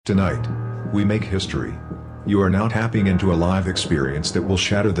Tonight, we make history. You are now tapping into a live experience that will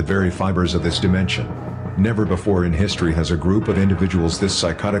shatter the very fibers of this dimension. Never before in history has a group of individuals this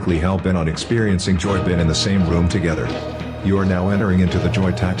psychotically hell-bent on experiencing joy been in the same room together. You are now entering into the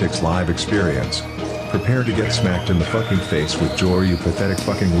Joy Tactics live experience. Prepare to get smacked in the fucking face with joy, you pathetic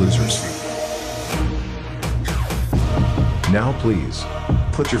fucking losers. Now please,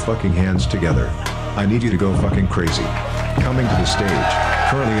 put your fucking hands together. I need you to go fucking crazy. Coming to the stage,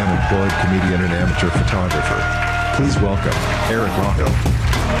 currently unemployed comedian and amateur photographer. Please welcome, Eric Rocco.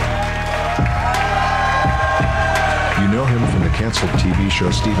 You know him from the canceled TV show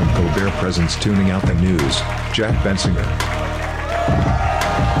Stephen Colbert Presents Tuning Out the News, Jack Bensinger.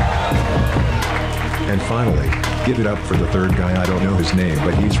 And finally, give it up for the third guy. I don't know his name,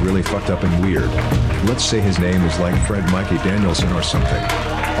 but he's really fucked up and weird. Let's say his name is like Fred Mikey Danielson or something.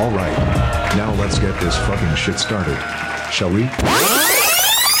 Alright, now let's get this fucking shit started. Shall we?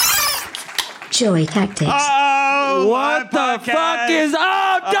 Joy Tactics. Oh, what the fuck is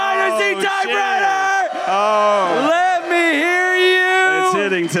up, Dynasty Typewriter? Oh, let me hear you. It's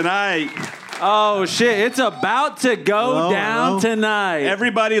hitting tonight. Oh shit! It's about to go down tonight.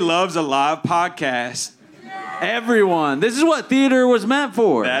 Everybody loves a live podcast. Everyone. This is what theater was meant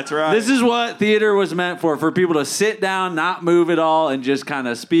for. That's right. This is what theater was meant for people to sit down, not move at all, and just kind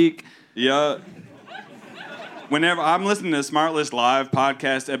of speak. Yeah. Whenever I'm listening to Smart List Live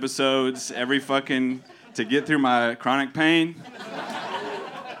podcast episodes, to get through my chronic pain,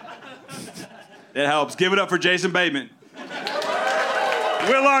 it helps. Give it up for Jason Bateman,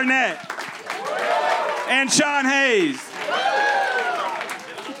 Will Arnett, and Sean Hayes.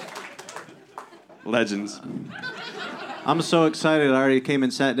 Legends. I'm so excited I already came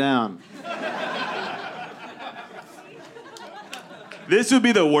and sat down. This would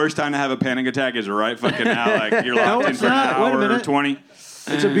be the worst time to have a panic attack is right fucking now. Like you're locked in for an hour or 20.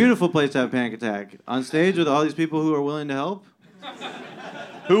 It's a beautiful place to have a panic attack. On stage with all these people who are willing to help.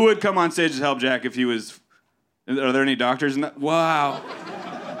 Who would come on stage to help Jack if he was... Are there any doctors in that? Wow.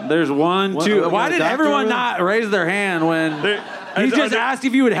 There's one, two... Why did everyone not raise their hand when... He just asked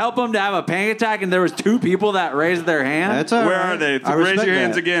if you would help him to have a panic attack, and there was two people that raised their hand? That's all right. Where are they? Raise your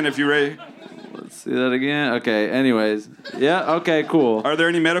hands again if you raise... Let's see that again. Okay, anyways. Yeah, okay, cool. Are there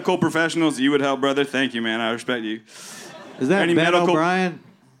any medical professionals you would help, brother? Thank you, man. I respect you. Is that any Ben medical... O'Brien?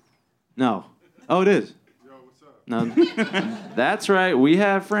 No. Oh, it is. Yo, what's up? No. That's right. We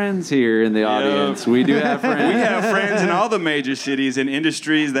have friends here in the audience. We do have friends. We have friends in all the major cities and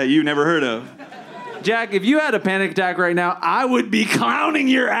industries that you've never heard of. Jack, if you had a panic attack right now, I would be clowning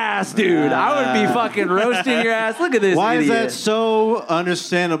your ass, dude. I would be fucking roasting your ass. Look at this Why idiot. is that so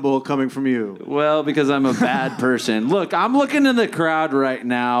understandable coming from you? Well, because I'm a bad person. Look, I'm looking in the crowd right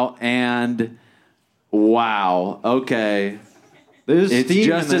now, and wow, okay. It's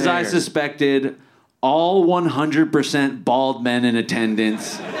just as I suspected. All 100% bald men in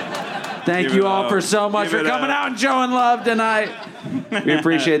attendance. Thank you all for so much for coming out and showing love tonight. We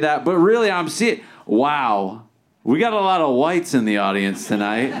appreciate that. But really, I'm seeing... Wow. We got a lot of whites in the audience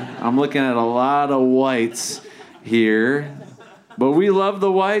tonight. I'm looking at a lot of whites here. But we love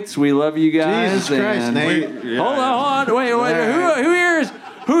the whites. We love you guys. Jesus Christ, Nate. Hold on. Wait.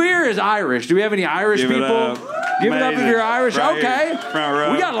 Who here is Irish? Do we have any Irish people? Give it up if you're Irish. Right okay. Here. Front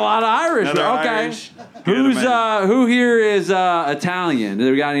row. We got a lot of Irish. Another Okay. Irish. Who here is Italian?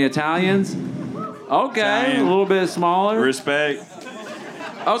 Do we got any Italians? Okay. Italian. A little bit smaller. Respect.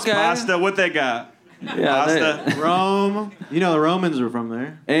 Okay. Pasta, what they got? Yeah, Pasta. Rome. You know the Romans are from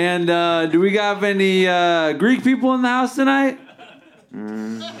there. And do we got any Greek people in the house tonight?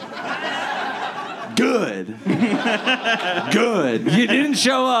 Good. Good. You didn't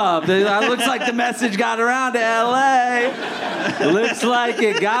show up. It looks like the message got around to L.A. Looks like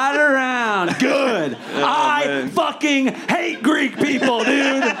it got around. Good. I fucking hate Greek people,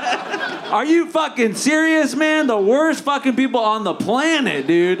 dude. Are you fucking serious, man? The worst fucking people on the planet,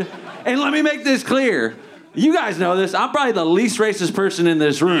 dude. And let me make this clear. You guys know this. I'm probably the least racist person in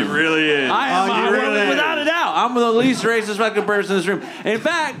this room. He really is. I am, without a doubt. I'm the least racist fucking person in this room. In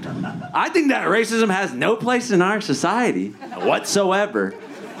fact, I think that racism has no place in our society whatsoever.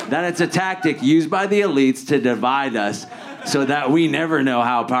 That it's a tactic used by the elites to divide us so that we never know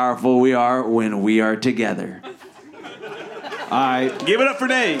how powerful we are when we are together. All right. Give it up for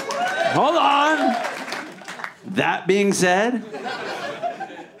Nate. Hold on. That being said,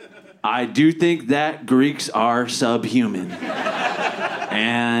 I do think that Greeks are subhuman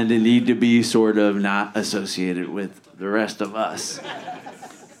and need to be sort of not associated with the rest of us.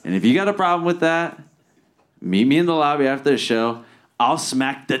 And if you got a problem with that, meet me in the lobby after the show. I'll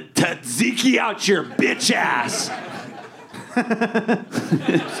smack the tzatziki out your bitch ass.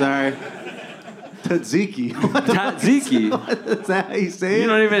 Sorry. Tzatziki. Tzatziki. Is that how you say it? You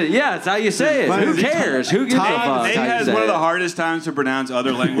don't even. Yeah, it's how you say it. Who cares? Who gives a fuck? Nate has one of the hardest times to pronounce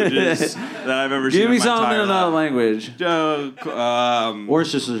other languages that I've ever seen. Give me in my something entire in another life. language.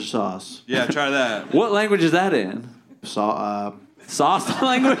 Worcestershire sauce. Yeah, try that. What language is that in? Sauce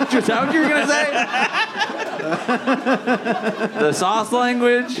language? Is that what you were going to say? The sauce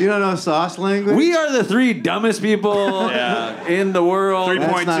language? You don't know sauce language? We are the 3 dumbest people in the world.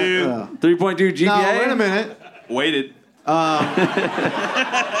 3.2. 3.2 GPA? No, wait a minute. Weighted.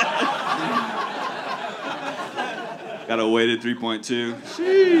 Got a weighted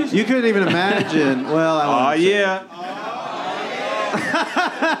 3.2. You couldn't even imagine. Well, yeah.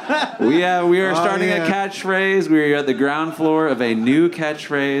 We are starting a catchphrase. We are at the ground floor of a new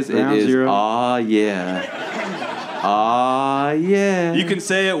catchphrase. Ground it is zero. aw yeah. Aw yeah. You can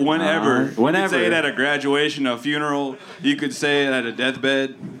say it whenever. Whenever. You can say it at a graduation, a funeral. You could say it at a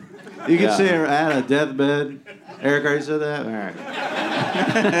deathbed. You can say it at a deathbed. Eric already said that? All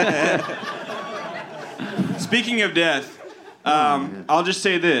right. Speaking of death, I'll just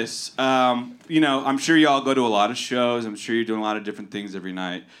say this. I'm sure y'all go to a lot of shows. I'm sure you're doing a lot of different things every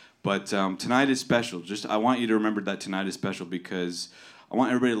night. But tonight is special. I want you to remember that tonight is special because I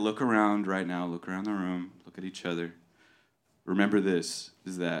want everybody to look around right now, look around the room, look at each other. Remember this,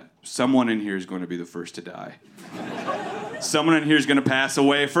 is that someone in here is going to be the first to die. Someone in here is going to pass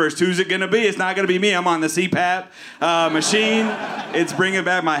away first. Who's it going to be? It's not going to be me. I'm on the CPAP machine. It's bringing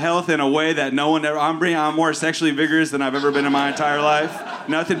back my health in a way that no one ever... I'm more sexually vigorous than I've ever been in my entire life.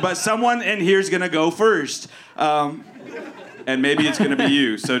 Nothing but someone in here is going to go first. And maybe it's going to be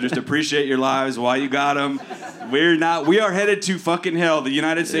you. So just appreciate your lives while you got them. We are headed to fucking hell. The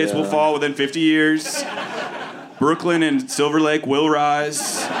United States will fall within 50 years. Brooklyn and Silver Lake will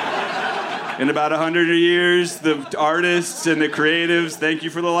rise. In about 100 years, the artists and the creatives, thank you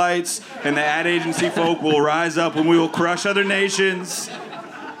for the lights, and the ad agency folk will rise up and we will crush other nations.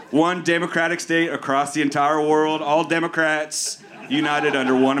 One democratic state across the entire world, all Democrats united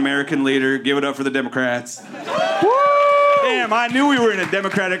under one American leader. Give it up for the Democrats. Woo! Damn, I knew we were in a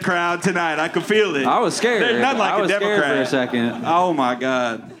Democratic crowd tonight. I could feel it. I was scared. There's nothing like I was a Democrat. scared for a second. Oh my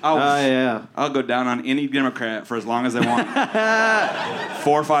God. Yeah. I'll go down on any Democrat for as long as they want.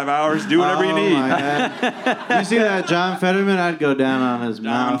 4 or 5 hours, do whatever you need. My God. You see that John Fetterman? I'd go down on his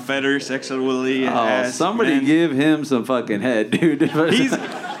John mouth. Feder, sexually. Somebody give him some fucking head, dude. He's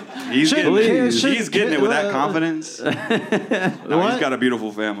getting it with that confidence. No, What? he's got a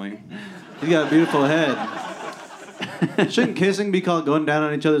beautiful family. He's got a beautiful head. Shouldn't kissing be called going down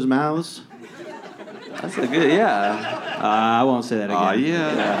on each other's mouths? That's a good, I won't say that again.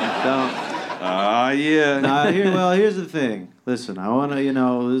 Yeah. Here's the thing. Listen, I want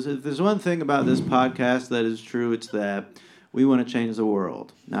to, if there's one thing about this podcast that is true, it's that we want to change the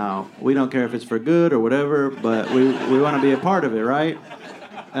world. Now, we don't care if it's for good or whatever, but we want to be a part of it, right?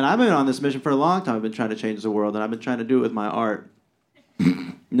 And I've been on this mission for a long time. I've been trying to change the world, and I've been trying to do it with my art,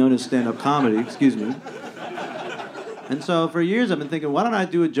 known as stand-up comedy, excuse me. And so for years I've been thinking, why don't I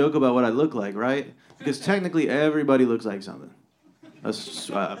do a joke about what I look like, right? Because technically everybody looks like something. A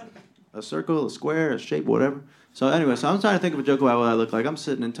circle, a square, a shape, whatever. So anyway, I'm trying to think of a joke about what I look like. I'm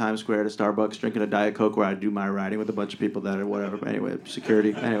sitting in Times Square at a Starbucks drinking a Diet Coke where I do my writing with a bunch of people that are whatever. Anyway,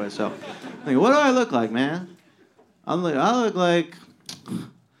 security. Anyway, so I'm thinking, what do I look like, man? I look like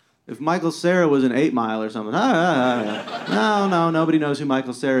if Michael Cera was an 8 Mile or something. No, nobody knows who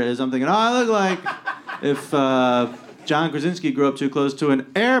Michael Cera is. I'm thinking, I look like if... John Krasinski grew up too close to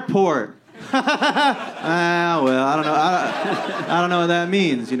an airport. Well, I don't know. I don't know what that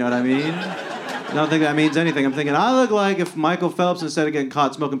means. You know what I mean? I don't think that means anything. I'm thinking, I look like if Michael Phelps, instead of getting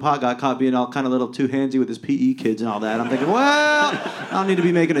caught smoking pot, got caught being all kind of little too handsy with his PE kids and all that. I'm thinking, well, I don't need to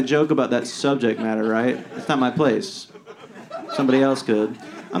be making a joke about that subject matter, right? It's not my place. Somebody else could.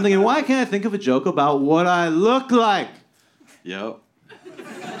 I'm thinking, why can't I think of a joke about what I look like? Yep.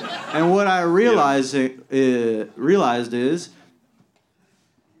 And what I realized is, it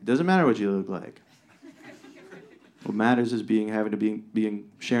doesn't matter what you look like. What matters is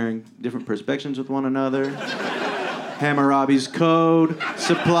sharing different perspectives with one another. Hammurabi's code,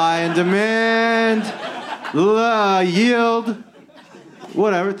 supply and demand, yield,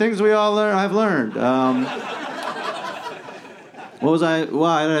 whatever things we all I've learned.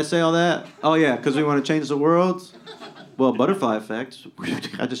 Why did I say all that? Oh yeah, because we want to change the world. Well, butterfly effect.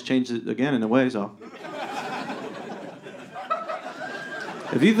 I just changed it again in a way, so.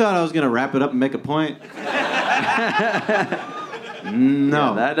 If you thought I was going to wrap it up and make a point, no.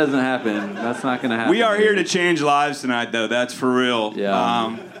 Yeah, that doesn't happen. That's not going to happen. We are here to change lives tonight, though. That's for real.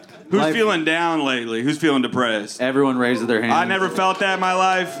 Yeah. Who's feeling down lately? Who's feeling depressed? Everyone raises their hand. I never felt that in my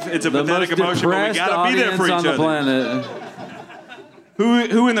life. It's a pathetic emotion, but we gotta be there for each on the other. Planet.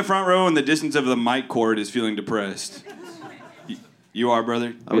 Who in the front row in the distance of the mic cord is feeling depressed? You are,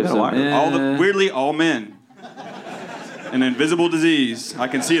 brother. Weirdly, all men. An invisible disease. I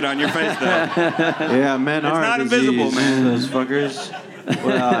can see it on your face, though. Yeah, men are. It's not invisible, man. Those fuckers.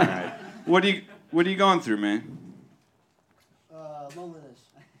 Well, all right. What are you going through, man? Loneliness.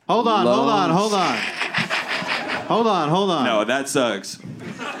 Hold on. No, that sucks.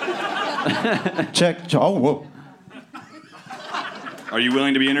 Check. Oh, whoa. Are you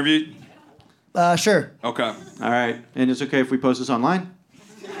willing to be interviewed? Sure. Okay. All right. And it's okay if we post this online?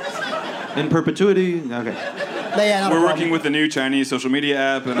 In perpetuity? Okay. Yeah, We're working with the new Chinese social media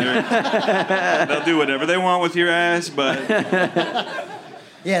app, and they'll do whatever they want with your ass, but...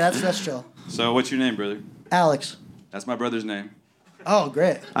 Yeah, that's chill. So what's your name, brother? Alex. That's my brother's name. Oh,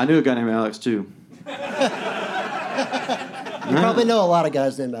 great. I knew a guy named Alex, too. You probably know a lot of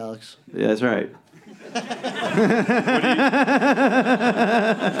guys named Alex. Yeah, that's right.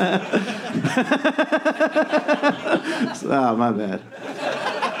 Oh, my bad.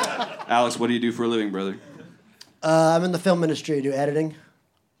 Alex, what do you do for a living, brother? I'm in the film industry. I do editing.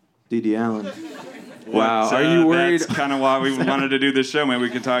 D.D. Allen. Wow. Are you worried? That's kind of why we wanted to do this show. Maybe we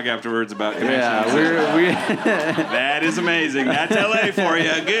can talk afterwards about connections. Yeah, That is amazing. That's LA for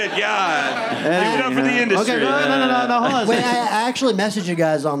you. Good God. Give it up for the industry. Okay, no, hold on. Wait, I actually messaged you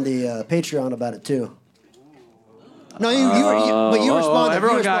guys on the Patreon about it too. No, you responded.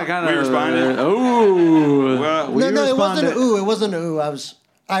 Everyone got kind of. We responded. Ooh. Well, No, it wasn't an ooh. It wasn't an ooh.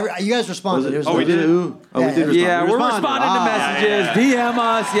 You guys responded. we did? Ooh. Oh, we did respond. Yeah, we're responding to messages. DM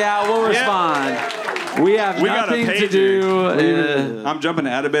us. Yeah, we'll respond. We have nothing to do. I'm jumping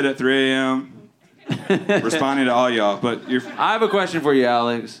out of bed at 3 a.m. responding to all y'all. But I have a question for you,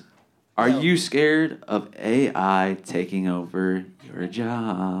 Alex. Are you scared of AI taking over your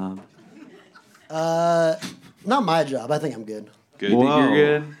job? Not my job. I think I'm good. Good. Whoa. You're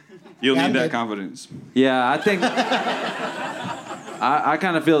good? You'll Yeah, need I'm that good. confidence. Yeah, I think I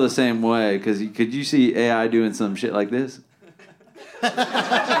kind of feel the same way. Because could you see AI doing some shit like this?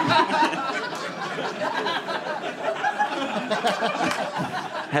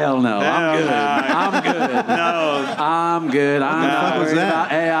 Hell no. I'm good. I'm good. No. I'm good. I'm not was worried that?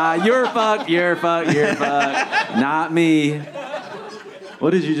 about AI. You're fucked. You're fucked. You're fucked. Not me.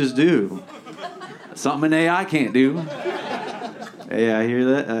 What did you just do? Something an AI can't do. Hey, I hear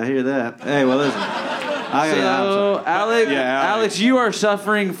that. Hey, well, listen. So, Alex, Alex, you are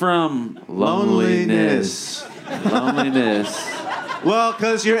suffering from loneliness. Loneliness. Well,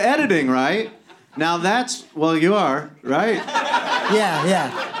 because you're editing, right? Now you are, right?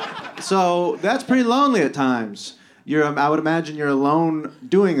 Yeah. So that's pretty lonely at times. I would imagine you're alone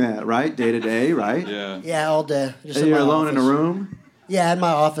doing that, right? Day to day, right? Yeah. Yeah, all day. Just And in you're my alone office. in a room? Yeah, in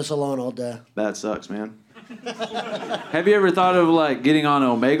my office alone all day. That sucks, man. Have you ever thought of like getting on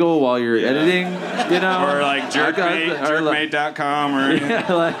Omegle while you're editing? You know, Or like jerkmate.com or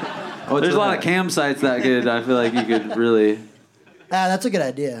yeah, like, there's a lot of cam sites that could. I feel like you could really. That's a good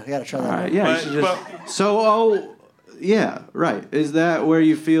idea. I gotta try that. All right, out. yeah. you should just, So, yeah, right. Is that where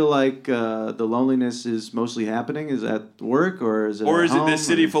you feel like the loneliness is mostly happening? Is that work or is it Or at is it home, this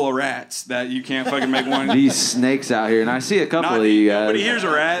city full of rats that you can't fucking make one? these snakes out here, and I see a couple of you guys. Nobody here's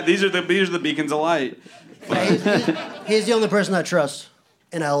a rat. These are the beacons of light. He's the only person I trust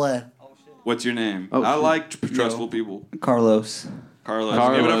in LA. What's your name? Oh, I shit. like trustful people. Carlos. Carlos.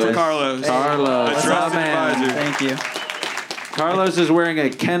 Give it up for Carlos. Carlos. A What's trusted up, man? advisor. Thank you. Carlos is wearing a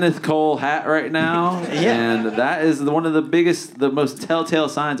Kenneth Cole hat right now, and that is one of the most telltale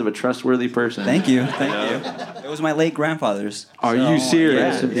signs of a trustworthy person. Thank you. It was my late grandfather's. Are So, you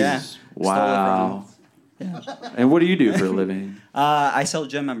serious? Yeah. Wow. And what do you do for a living? I sell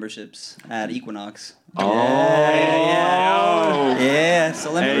gym memberships at Equinox. Oh. Yeah,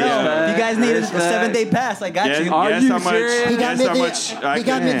 so let me know. If you guys need a 7-day pass, I got you. Guess how much? He got me Guess how much I he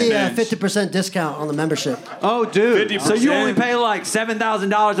got me can the manage. 50% discount on the membership. Oh, dude. 50%. So you only pay like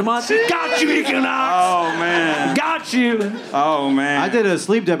 $7,000 a month? Got you, Equinox! Oh man. Got you! Oh man. I did a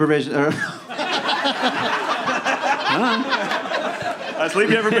sleep deprivation. A sleep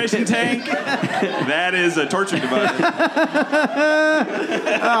deprivation tank. That is a torture device.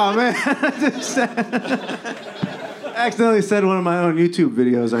 Oh, man. I accidentally said one of my own YouTube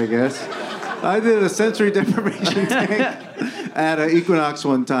videos, I guess. I did a sensory deprivation tank at Equinox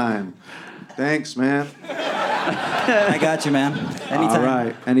one time. Thanks, man. I got you, man. Anytime. All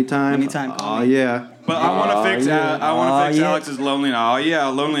right. Anytime. Anytime, call Oh, me. yeah. But I want to fix. I want to fix yeah. Alex's loneliness. Oh yeah,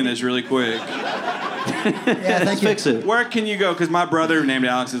 loneliness really quick. Yeah, thank you. Fix it. Where can you go? Because my brother named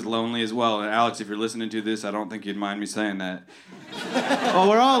Alex is lonely as well. And Alex, if you're listening to this, I don't think you'd mind me saying that. Oh,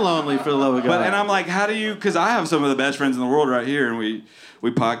 we're all lonely for the love of God. And I'm like, how do you? Because I have some of the best friends in the world right here, and we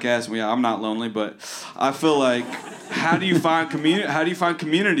podcast. And I'm not lonely, but I feel like, how do you find community? How do you find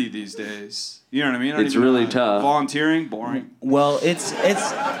community these days? You know what I mean? It's really tough. Volunteering, boring. Well, it's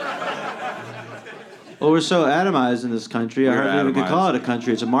Well, we're so atomized in this country. I We're hardly even could atomized. call it a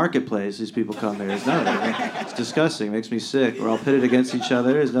country. It's a marketplace. These people come here. It's nothing. It's disgusting. It makes me sick. We're all pitted against each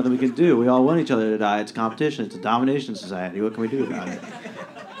other. There's nothing we can do. We all want each other to die. It's competition. It's a domination society. What can we do about it?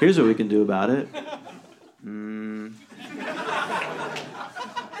 Here's what we can do about it.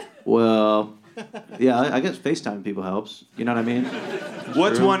 Well, yeah, I guess FaceTime people helps. You know what I mean?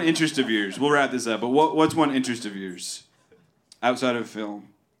 What's one interest of yours? We'll wrap this up. But what's one interest of yours outside of film?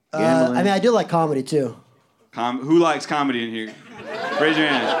 Gambling. I do like comedy too. Who likes comedy in here? Raise your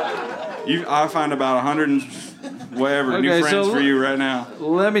hand. I find about 100 and whatever new Okay, friends so for you right now.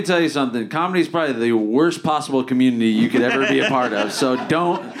 Let me tell you something. Comedy is probably the worst possible community you could ever be a part of. So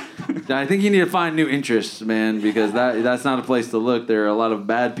don't. I think you need to find new interests, man, because that's not a place to look. There are a lot of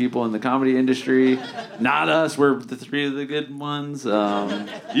bad people in the comedy industry. Not us. We're the three of the good ones.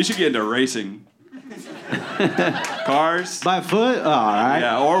 You should get into racing. Cars. By foot? Oh, all right.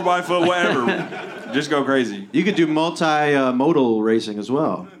 Yeah, or by foot, whatever. Just go crazy. You could do multi-modal racing as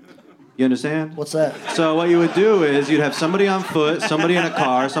well. You understand? What's that? So what you would do is you'd have somebody on foot, somebody in a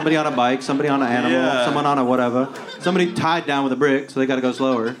car, somebody on a bike, somebody on an animal, Yeah. someone on a whatever, somebody tied down with a brick, so they got to go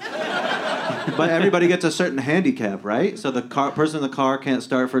slower. But everybody gets a certain handicap, right? So the person in the car can't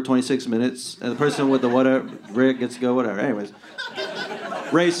start for 26 minutes, and the person with the whatever brick gets to go whatever. Anyways,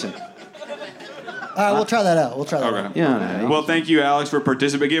 racing. All right, we'll try that out. We'll try that out. Okay. Yeah. Well, thank you, Alex, for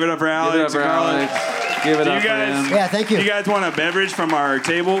participating. Give it up for Alex. Give it up for and Carla. Alex. Give it Do up you for guys- him. Yeah, thank you. You guys want a beverage from our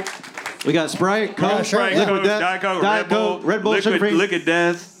table? We got Sprite, Coke, Yeah, sure, Sprite, yeah. Coke, Liquid Diet Coke, Diet Coke, Red Bull, Liquid, sugar-free. Liquid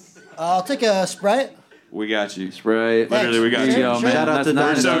Death. I'll take a Sprite. We got you. Right. Literally, we got Here you you. go, Sure. man. Shout out That's to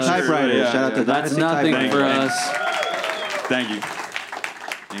nothing. Dynasty so true. Typewriters. Yeah, Shout out to yeah. That's Dynasty nothing Typewriters. for us. Thank you.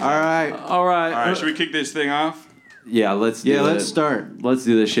 All right. All right. All right, should we kick this thing off? Yeah, let's do Yeah, it. let's start. Let's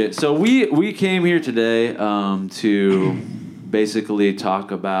do this shit. So we came here today to basically talk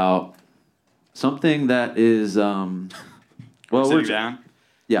about something that is well, Sitting down.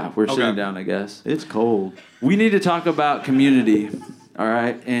 Yeah, we're Okay. sitting down, I guess. It's cold. We need to talk about community. All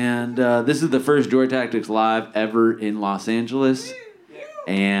right, and this is the first Joy Tactics Live ever in Los Angeles,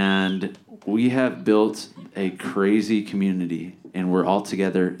 and we have built a crazy community, and we're all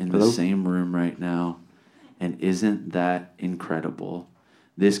together in the same room right now. And isn't that incredible?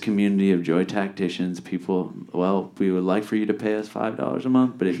 This community of Joy Tacticians, people, well, we would like for you to pay us $5 a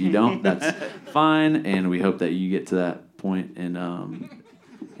month, but if you don't, that's fine. And we hope that you get to that point in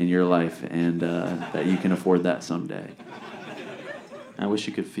your life and that you can afford that someday. I wish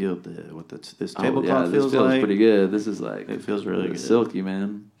you could feel what this Oh, tablecloth this feels feels like. pretty good. This is like, It feels really good. silky,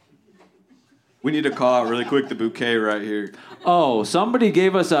 man. We need to call out really quick the bouquet right here. Oh, somebody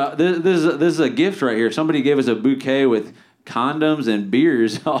gave us this is a gift right here. Somebody gave us a bouquet with condoms and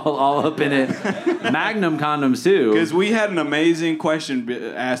beers all up in it. Magnum condoms too. Because we had an amazing question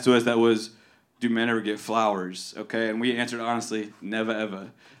asked to us that was, do men ever get flowers? Okay, and we answered honestly, never ever.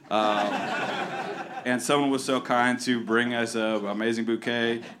 And someone was so kind to bring us an amazing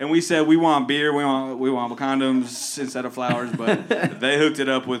bouquet, and we said we want beer, we want condoms instead of flowers, but they hooked it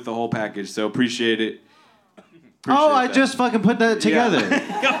up with the whole package. So appreciate it. I just fucking put that together.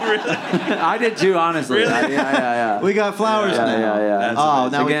 I did too, honestly. Really? Yeah. We got flowers now. Yeah. That's Oh,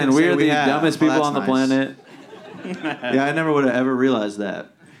 amazing. now we Again, can say we're we the have. dumbest Well, people that's on the nice. planet. Yeah, I never would have ever realized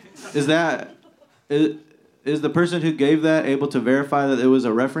that. Is the person who gave that able to verify that it was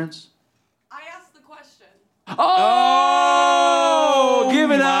a reference? I asked the question. Oh,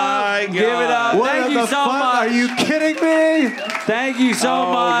 give it my up! Give it up! What Thank the you so fuck? much. Are you kidding me? Thank you so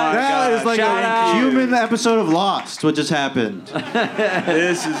much. That is like Shout a out. human episode of Lost, what just happened.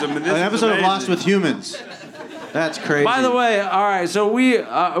 This is An episode of Lost with humans. That's crazy. By the way, all right, so we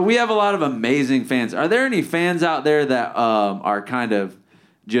have a lot of amazing fans. Are there any fans out there that are kind of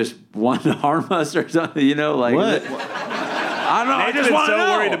just want to harm us or something? You know, like What? I don't know. I Nathan's just want to so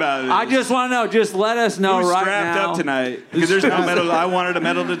know. worried about it. I just want to know. Just let us know Who's right strapped now. up tonight? Because there's no metal. I wanted a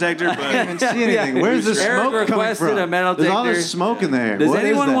metal detector, I can't even but see anything. Where's the Eric smoke coming requested from? a metal There's all detector. this smoke in there. Does What is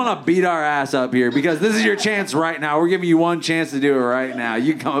anyone that? want to beat our ass up here? Because this is your chance right now. We're giving you one chance to do it right now.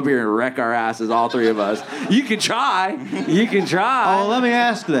 You can come up here and wreck our asses, all three of us. You can try. You can try. Oh, let me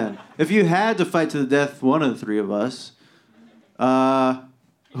ask then. If you had to fight to the death one of the three of us,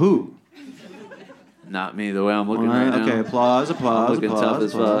 who? Not me, the way I'm looking right now. Okay, applause. I'm looking tough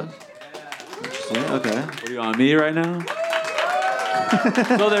as fuck. Yeah, okay. What are you on me right now?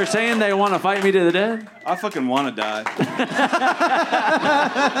 So they're saying they want to fight me to the death? I fucking want to die.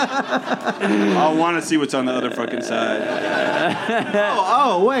 I want to see what's on the other fucking side.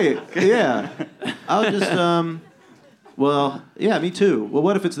 Oh, wait. Yeah. I was just, well, yeah, me too. Well,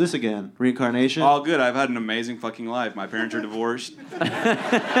 what if it's this again? Reincarnation? All good. I've had an amazing fucking life. My parents are divorced.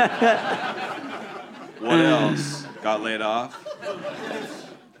 What else? Got laid off.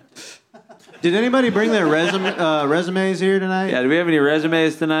 Did anybody bring their resumes here tonight? Yeah, do we have any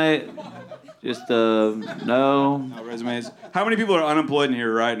resumes tonight? Just, no. No resumes. How many people are unemployed in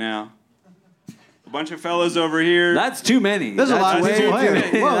here right now? A bunch of fellas over here. That's too many. There's a lot of That's too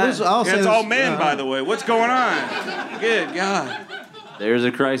many. I'll say It's this, all men, by the way. What's going on? Good God. There's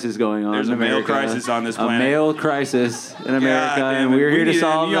a crisis going on There's in a male America. crisis on this planet. A male crisis in America, God damn and it. we're here to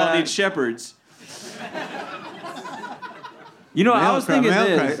solve You all that. need shepherds. You know, I was thinking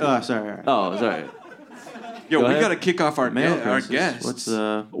this. Oh, sorry. Oh, sorry. Yo, Go we ahead. got to kick off our Crisis. guests. What's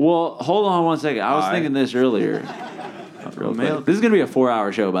Well, hold on one second. I was Alright. thinking this earlier. Real quick. This is going to be a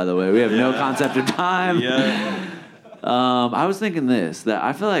 4-hour show, by the way. We have no concept of time. Yeah. I was thinking this, that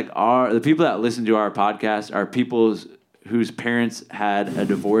I feel like the people that listen to our podcast are people whose parents had a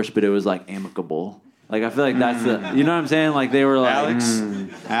divorce, but it was like amicable. Like, I feel like that's the, you know what I'm saying? Like, they were like, Alex.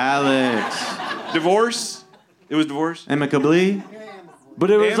 Divorce? It was divorce? Amicably? but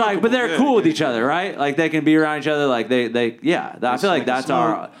it was like, but they're Good, cool with good. each other, right? Like, they can be around each other. Like, yeah. I feel like that's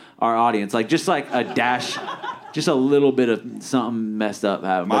our audience. Like, just like a dash, just a little bit of something messed up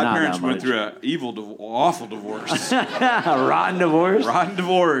happened. My but not parents that went much. through an awful divorce. A rotten divorce. Rotten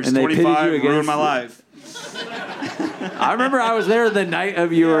divorce. And they pitted you 25 ruined against- my life. I remember I was there the night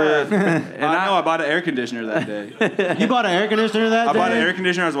of your. And I know. I bought an air conditioner that day. You bought an air conditioner that I day? bought an air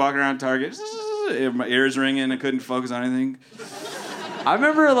conditioner. I was walking around Target. My ears ringing. I couldn't focus on anything. I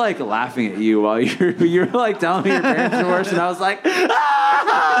remember like laughing at you while you were like telling me your parents divorced, and I was like,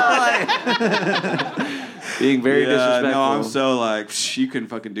 ah! Like, being very disrespectful. No, I'm so like, you couldn't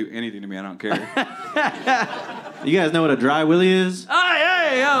fucking do anything to me. I don't care. You guys know what a dry willy is? Oh,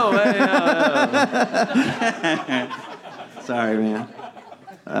 hey, yo. Sorry, man.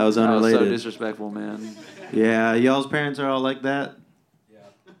 That was That was unrelated. so disrespectful, man. Yeah, y'all's parents are all like that?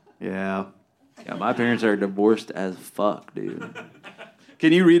 Yeah. Yeah, my parents are divorced as fuck, dude.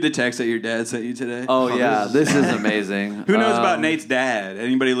 Can you read the text that your dad sent you today? Oh yeah, this is amazing. Who knows about Nate's dad?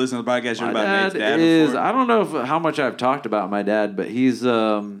 Anybody listening to the podcast heard My about Nate's dad is, before? I don't know how much I've talked about my dad, but he is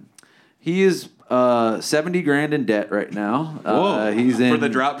 70 grand in debt right now. Whoa. He's in For the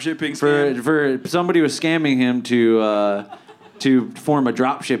drop shipping scam? for somebody was scamming him to form a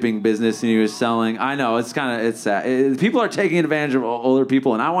drop shipping business, and he was selling. I know it's sad. People are taking advantage of older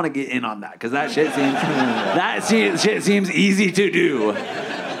people, and I want to get in on that because that shit seems easy to do.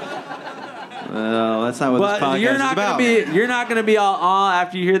 Well, that's not what this podcast you're is not about. you're not gonna be all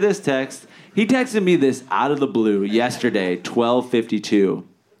after you hear this text. He texted me this out of the blue yesterday, 12:52.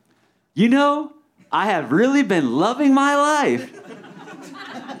 You know, I have really been loving my life,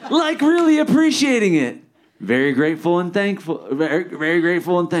 like really appreciating it. Very grateful and thankful. Very, very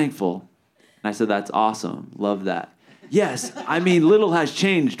grateful and thankful. And I said, that's awesome. Love that. Yes, I mean, little has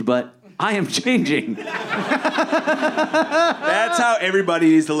changed, but I am changing. That's how everybody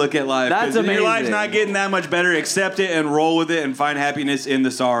needs to look at life. That's 'Cause Your life's amazing. not getting that much better. Accept it and roll with it and find happiness in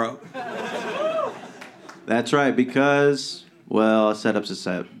the sorrow. That's right, because, well, a setup's a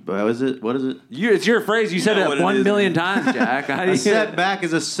set. But what is it? It's your phrase. You said know it what it 1 is, million man. times, Jack. How do A you setback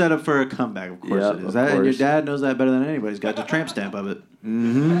is a setup for a comeback. Of course Yep, it is. of And your course. dad knows that better than anybody. He's got the tramp stamp of it.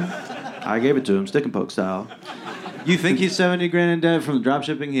 Mm-hmm. I gave it to him, stick and poke style. You think he's 70 grand in debt from drop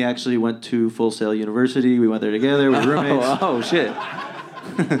shipping? He actually went to Full Sail University. We went there together with roommates. Oh shit.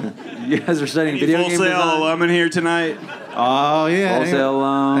 You guys are studying Any video Full game Sail design? alum in here tonight? Oh, yeah. Wholesale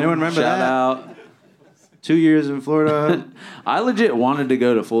alum. Anyone remember Shout that? out. 2 years in Florida. I legit wanted to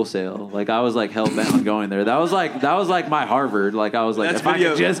go to Full Sail. Like I was like hell bent on going there. That was like my Harvard. Like I was like, That's if I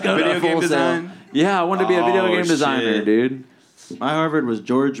could just go video to game Full design? Sail. Yeah, I wanted to be a video Oh, game designer, shit. dude. My Harvard was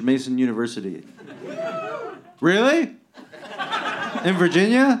George Mason University. Really? In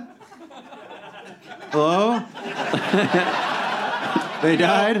Virginia? Hello? They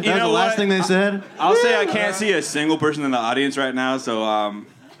died? That You was know the last what? thing they said? I'll say I can't see a single person in the audience right now, so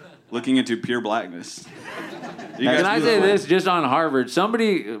looking into pure blackness. You guys Can I do say that. this just on Harvard?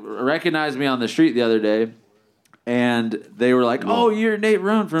 Somebody recognized me on the street the other day, and they were like, "Oh, you're Nate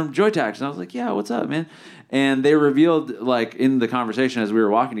Roan from Joy Tax," and I was like, "Yeah, what's up, man?" And they revealed, like, in the conversation as we were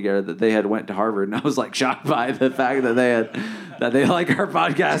walking together, that they had went to Harvard, and I was like shocked by the fact that they like our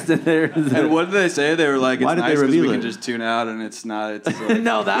podcast. And what did they say? They were like, "It's Why did nice they because we reveal can it? just tune out, and it's not." It's like,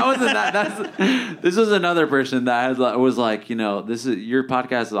 No, that wasn't that. This was another person that was like, this is your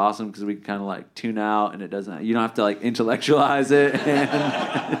podcast is awesome because we can kind of like tune out, and you don't have to like intellectualize it.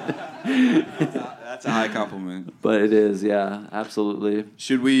 that's a high compliment. But it is, yeah, absolutely.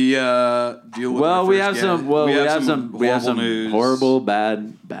 Should we deal with? Well, our we first have guest? some. Well, we have some news. horrible,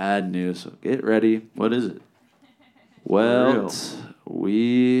 bad news. So get ready. What is it? Well,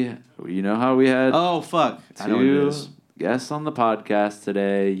 you know how we had Oh fuck! I know what it two is. guests on the podcast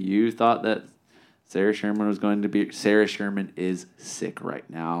today. You thought that Sarah Sherman was going to be. Sarah Sherman is sick right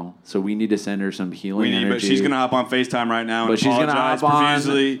now, so we need to send her some healing energy. But she's gonna hop on FaceTime right now and But she's gonna apologize hop on.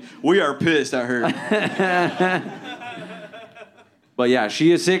 profusely. We are pissed at her. But yeah,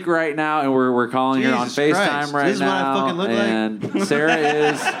 she is sick right now, and we're calling her on Jesus FaceTime Christ. right This is what I now. fucking look like? And Sarah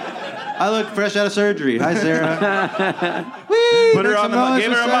is. I look fresh out of surgery. Hi, Sarah. Put her on the mic.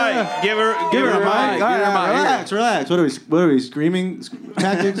 Give her a mic. Give her Give her a mic. mic. Give her a mic. Relax, relax. What are we? Screaming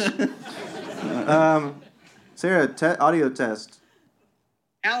tactics? Sarah, audio test.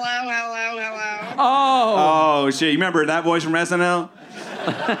 Hello. Oh. Oh shit! You remember that voice from SNL?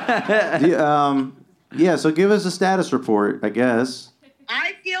 Yeah. So give us a status report, I guess.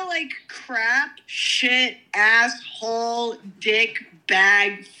 I feel like crap, shit, asshole, dick,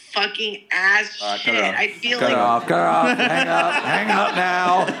 bag, fucking ass cut shit. it off. I feel Cut like off. Hang up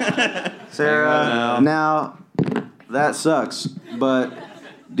now. Sarah, now that sucks. But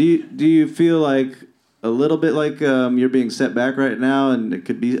do you feel like a little bit like you're being set back right now, and it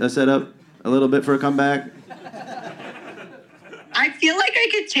could be a setup a little bit for a comeback? I feel like I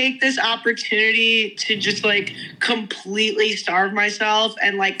could take this opportunity to just like completely starve myself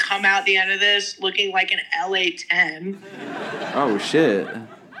and like come out the end of this looking like an LA 10. Oh shit.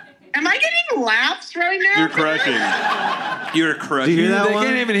 Am I getting laughs right now? You're crushing. You're crushing. Do you hear that They one?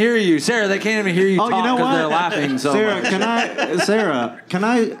 can't even hear you, Sarah. They can't even hear you talk you know because what? they're laughing so Sarah, much. Sarah, can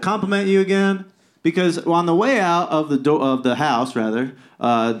I compliment you again? Because on the way out of the house, rather,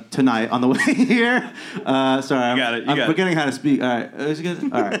 tonight, on the way here, sorry, I'm forgetting how to speak. All right, is it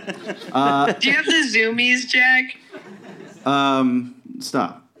good? All right. Do you have the zoomies, Jack?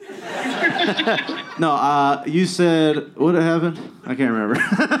 Stop. No, you said what happened? I can't remember.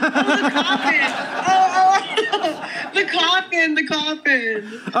 The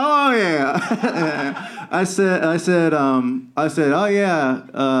coffin. Oh yeah. I said, oh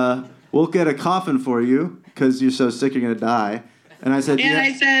yeah, we'll get a coffin for you because you're so sick you're gonna die. And I said, And yeah.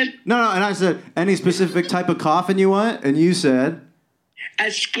 I said, No, and I said, any specific type of coffin you want? And you said, a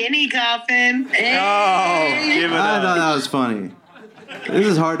skinny coffin. Hey. Oh, give it I thought up. that was funny. This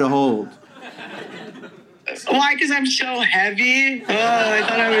is hard to hold. Why? Because I'm so heavy? Oh, I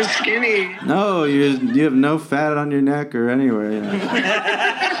thought I was skinny. No, you have no fat on your neck or anywhere. You know. He knows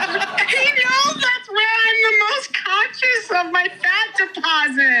that's where I'm the most conscious of my fat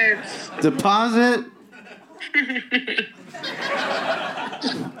deposits. Deposit?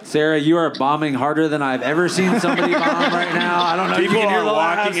 Sarah, you are bombing harder than I've ever seen somebody bomb right now. I don't know if People you can hear are the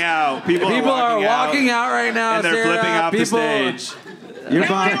walking laughs. out. People are walking out right now, and they're Sarah. flipping off the People- stage. You're No,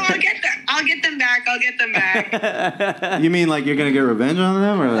 fine. I'll get them back. I'll get them back. You mean like you're gonna get revenge on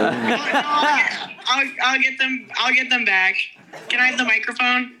them, or? I'll get them. I'll get them back. Can I have the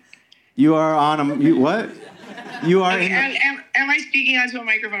microphone? You are on a what? You are. Okay, In the, am I speaking onto a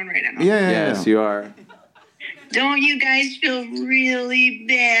microphone right now? yeah. Yes, you are. Don't you guys feel really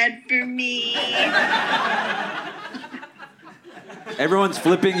bad for me? Everyone's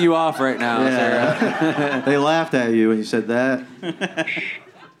flipping you off right now, Sarah. Yeah. They laughed at you when you said that.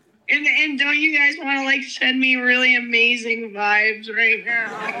 And don't you guys want to like send me really amazing vibes right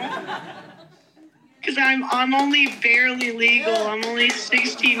now? Because I'm only barely legal. I'm only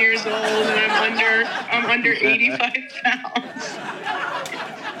 16 years old and I'm under 85 pounds.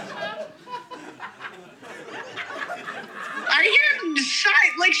 I hear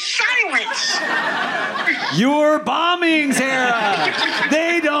silence. You're bombing, Sarah.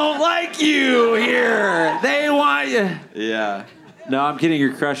 They don't like you here. They want you. Yeah. No, I'm kidding.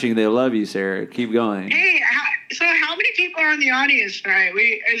 You're crushing. They love you, Sarah. Keep going. Hey, so how many people are in the audience tonight?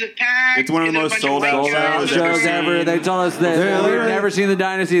 Is it packed? It's one of the Is it a most bunch sold white out guys? shows Ever. They told us that They're we've literally- never seen the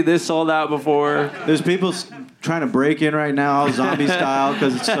Dynasty this sold out before. There's people trying to break in right now, all zombie style,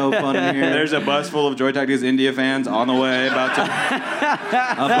 because it's so fun in here. There's a bus full of Joy Tactics India fans on the way, about to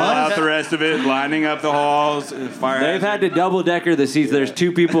pull out the rest of it, lining up the halls. Fire They've had to double decker the seats. There's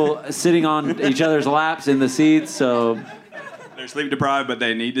two people sitting on each other's laps in the seats, so They're sleep deprived, but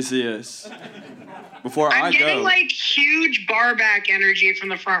they need to see us. before I'm I getting go. like huge bar back energy from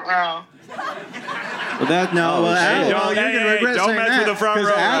the front row. Well, that no. Well, Hey, you're gonna regret don't saying mess that, with the front 'cause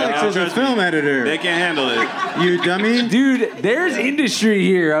row. Alex right? is a Trust film me. editor. They can't handle it. You dummy. Dude, there's industry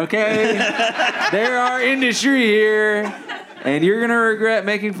here, okay? There are industry here, and you're gonna regret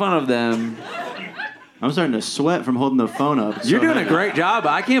making fun of them. I'm starting to sweat from holding the phone up. It's You're so doing a heavy. great job.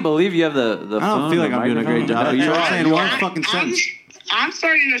 I can't believe you have the I phone. don't feel like the I'm doing a great microphone. job. No, You're you saying are. one fucking sentence. I'm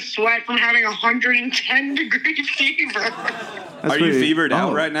starting to sweat from having 110 degree fever. That's Are you fevered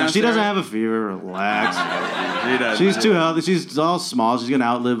out right now, She doesn't Sarah? have a fever. Relax. He does. She's too healthy. She's all small. She's gonna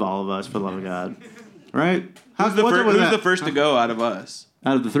outlive all of us, for the love of God. Right? Who's the first to go out of us?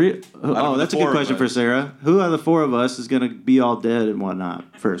 Out of the three? Oh, of that's the a good four of question for us. Sarah. Who out of the four of us is gonna be all dead and whatnot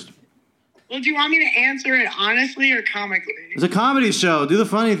first? Well, do you want me to answer it honestly or comically? It's a comedy show. Do the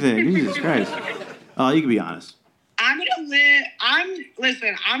funny thing. Jesus Christ. Oh, you can be honest. I'm gonna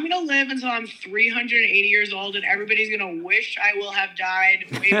live until I'm 380 years old, and everybody's gonna wish I will have died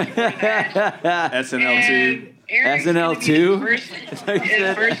way before that. SNL 2. Eric's SNL gonna be 2?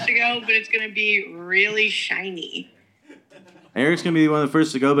 the first to go, but it's gonna be really shiny. Eric's gonna be one of the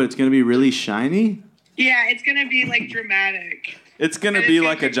first to go, but it's gonna be really shiny. Yeah, it's gonna be like dramatic. It's gonna be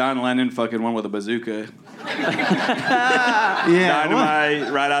like a John Lennon fucking one with a bazooka. Yeah.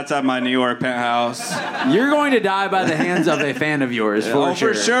 Dynamite right outside my New York penthouse. You're going to die by the hands of a fan of yours, for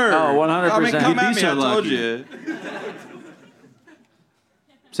sure. For sure. Oh, 100%. I mean, come You'd at be me, so I told lucky. you.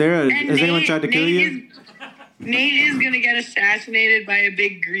 Sarah, And has anyone tried to kill you? Nate is gonna get assassinated by a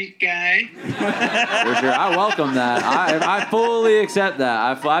big Greek guy. For sure. I welcome that. I fully accept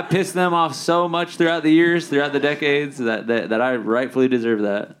that. I pissed them off so much throughout the years, throughout the decades, that I rightfully deserve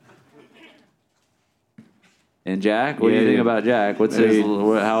that. And Jack? What do you think about Jack? What's his...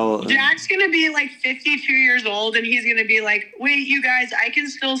 How... Jack's gonna be like 52 years old, and he's gonna be like, "Wait, you guys, I can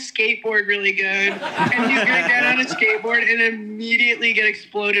still skateboard really good." And he's gonna get on a skateboard and immediately get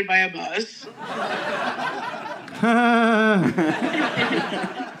exploded by a bus. All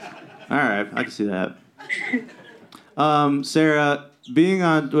right, I can see that. Sarah,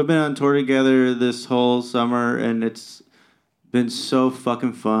 we've been on tour together this whole summer, and it's been so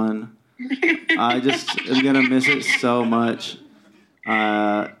fucking fun. I just am gonna miss it so much.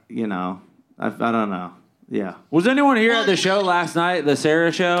 I don't know. Yeah. Was anyone here at the show last night, the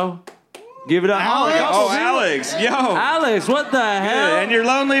Sarah show? Give it up. Alex. Yo. Alex, what the hell? Yeah, and you're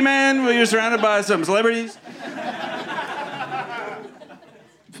lonely, man? Well, you're surrounded by some celebrities?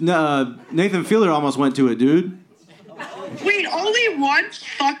 Nathan Fielder almost went to it, dude. Wait, only one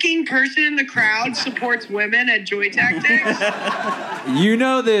fucking person in the crowd supports women at Joy Tactics? You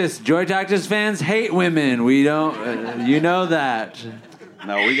know this. Joy Tactics fans hate women. We don't... you know that.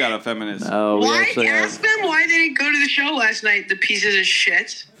 No, we got a feminist. Oh, we Why? actually have... Ask them why they didn't go to the show last night, the pieces of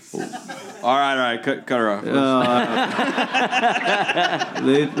shit. All right. Cut her off.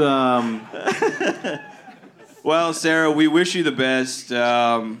 Well, Sarah, we wish you the best.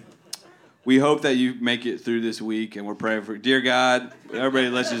 We hope that you make it through this week, and we're praying for. Dear God, everybody,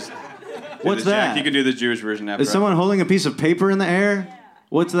 let's just. What's that? Jack, you can do the Jewish version after. Is someone holding a piece of paper in the air?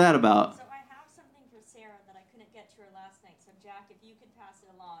 What's that about? So I have something for Sarah that I couldn't get to her last night. So Jack, if you could pass it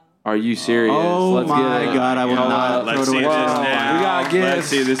along. Are you serious? Oh Let's my get it. God, I will not Let's throw see it this away. now. We got gifts. Let's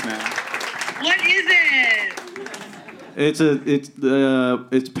see this now. What is it?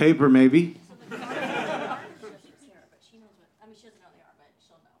 It's paper, maybe. Sarah, but she knows what. I mean, she doesn't know they are, but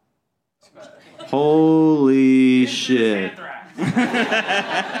she'll know. Holy shit.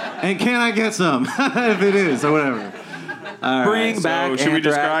 And can I get some? If it is, or whatever. All Bring right. back So should we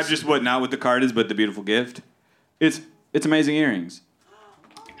Anthrax. describe just not what the card is, but the beautiful gift? It's amazing earrings.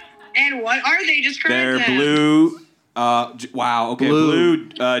 And what are they? Describe They're them. blue. Wow. Okay. Blue.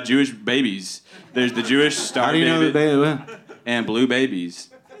 Blue Jewish babies. There's the Jewish Star How do you know that David they... and blue babies.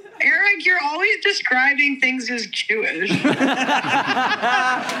 Eric, you're always describing things as Jewish.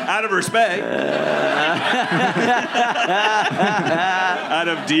 Out of respect. Out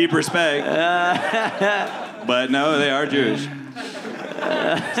of deep respect. But no, they are Jewish. So,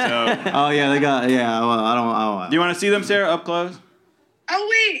 Oh, yeah, they got... Yeah, well, I don't... do you want to see them, Sarah, up close? Oh,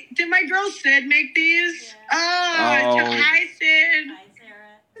 wait. Did my girl Sid make these? Oh. Hi, Sid. Hi,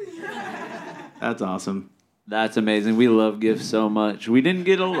 Sarah. That's awesome. That's amazing. We love gifts so much. We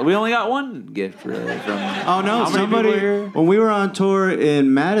only got one gift really from. Oh no! How many people are here? When we were on tour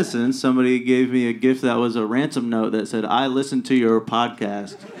in Madison, somebody gave me a gift that was a ransom note that said, "I listened to your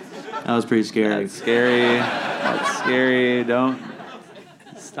podcast." That was pretty scary. That's scary. That's scary. Don't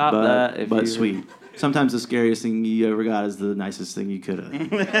stop that. But sweet. Sometimes the scariest thing you ever got is the nicest thing you could have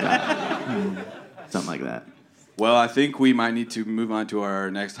got. Something like that. Well, I think we might need to move on to our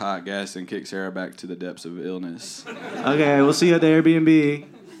next hot guest and kick Sarah back to the depths of illness. Okay, we'll see you at the Airbnb.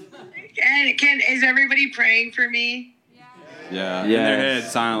 And is everybody praying for me? Yeah, in their head,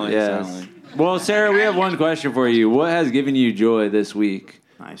 silently. Yes. Silently. Well, Sarah, we have one question for you. What has given you joy this week?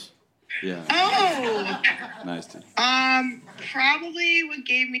 Nice. Yeah. Oh. Nice, dude. Probably what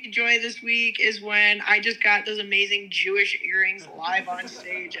gave me joy this week is when I just got those amazing Jewish earrings live on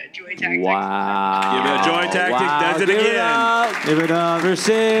stage at Joy Tactics. Wow. Give it a Joy Tactic. Does it Give again. It up. Give it up. For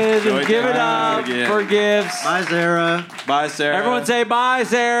Sid. Joy Give it Tactic up again. for gifts. Bye, Sarah. Bye, Sarah. Everyone say bye,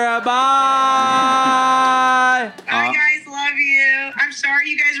 Sarah. Bye. Bye, guys. Love you. I'm sorry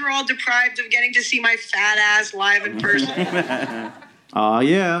you guys were all deprived of getting to see my fat ass live in person. Oh,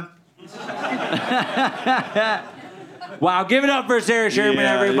 yeah. Wow, give it up for Sarah Sherman,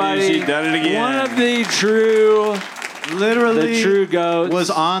 everybody. She's done it again. One of the true goats. Was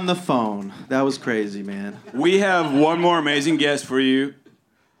on the phone. That was crazy, man. We have one more amazing guest for you.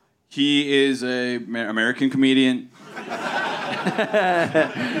 He is a American comedian.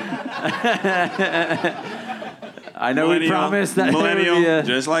 I know we promised that. Millennial,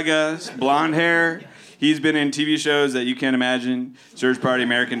 just like us. Blonde hair. He's been in TV shows that you can't imagine. Search Party,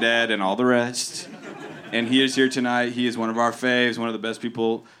 American Dad, and all the rest. And he is here tonight. He is one of our faves, one of the best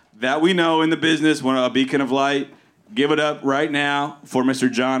people that we know in the business, a beacon of light. Give it up right now for Mr.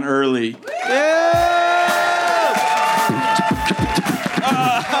 John Early.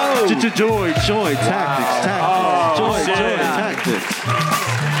 Joy, tactics. Joy, tactics.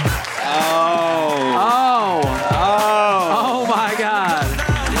 Oh my God.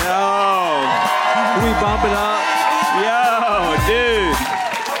 Yo. Can we bump it up? Yo, dude.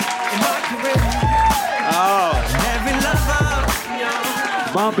 Oh.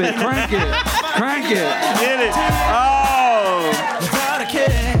 Bump it, crank it. Get it. Oh.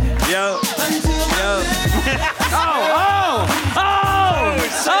 Yo.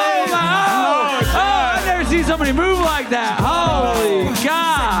 I've never seen somebody move like that. Holy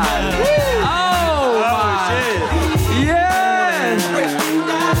God. Oh, shit. Yes.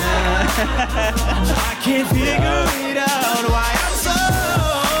 I can't figure it out why I'm so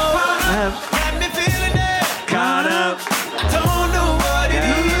got me feeling it. Caught up. Don't know what it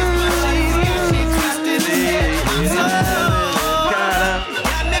is, but she's twisted it. Caught up.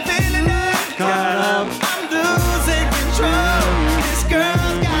 Got me feeling it. Caught up. I'm losing control. This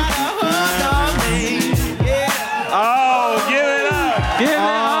girl's got a hook on me. Yeah. Oh, give it up. Give it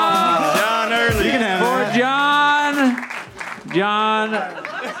up John Early. for John. John,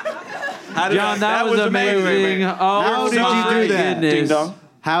 that was amazing. Oh, How did you do that? goodness. Ding dong.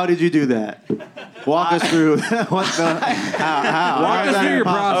 How did you do that? Walk us through what the how. Walk us through your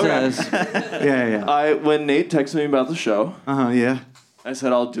process. Yeah. When Nate texted me about the show, Yeah. I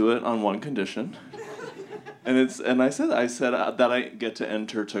said I'll do it on one condition, and I said that I get to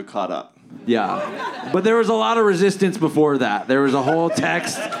enter to Caught Up. Yeah. But there was a lot of resistance before that. There was a whole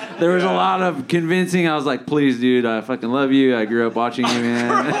text. There was a lot of convincing. I was like, please, dude, I fucking love you. I grew up watching you,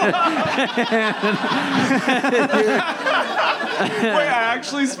 man. Wait,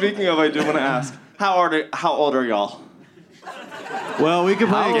 actually, speaking of, I do want to ask, how old are y'all? Well, we could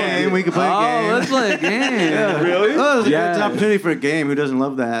play a game. We could play a game. Let's play a game. Really? Oh, it's a Yes. good opportunity for a game. Who doesn't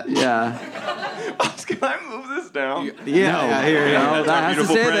love that? Yeah. Can I move this down? Yeah, here. No, that has to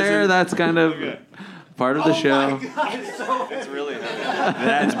beautiful stay there. present. That's kind of part of the show. It's really heavy.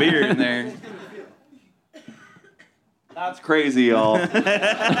 That's beer in there. That's crazy, y'all. I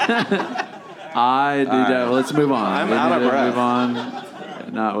did that. Let's move on. I'm We out need of to breath. Move on.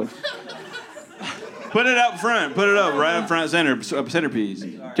 No. Put it up front. Put it up right up front centerpiece.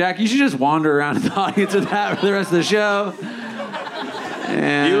 Jack, you should just wander around the audience with that for the rest of the show.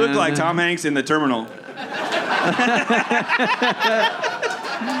 And You look like Tom Hanks in The Terminal.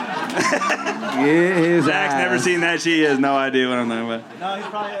 Get his Zach's ass. never seen that. She has no idea what I'm talking about. No, he's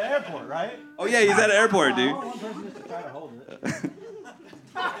probably at the airport, right? Oh, yeah, he's at an airport, dude. One person just to try to hold it.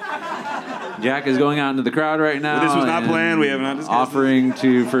 Jack is going out into the crowd right now. This was not and planned. We have not discussed offering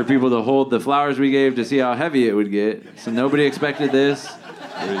for people to hold the flowers we gave to see how heavy it would get. So nobody expected this.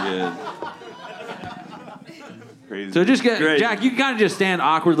 Very good. Crazy. So just get Great. Jack. You can kind of just stand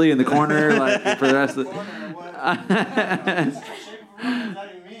awkwardly in the corner, like for the rest of the.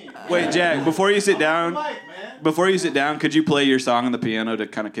 Wait, Jack, before you sit down, could you play your song on the piano to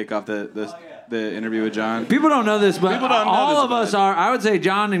kind of kick off the interview with John? People don't know this, but People don't know all this, of us but- are. I would say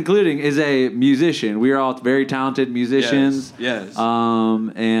John, including, is a musician. We are all very talented musicians. Yes.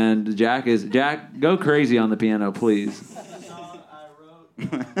 And Jack, go crazy on the piano, please.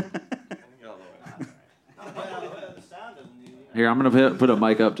 Here, I'm gonna put a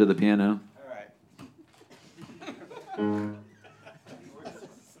mic up to the piano.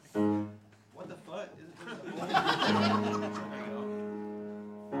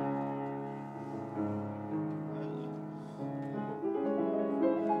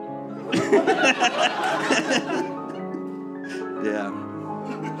 Yeah.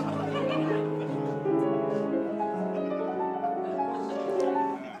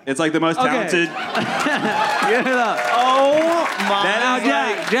 It's like the most talented. Get it up. Oh my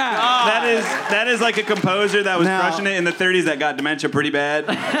Jack. That is like a composer that was crushing it in the 30s that got dementia pretty bad,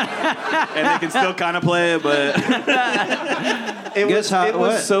 and they can still kind of play it, but it was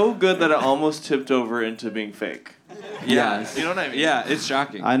so good that it almost tipped over into being fake. yes, You know what I mean? yeah, it's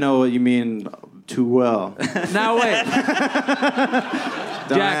shocking. I know what you mean too well. Now wait.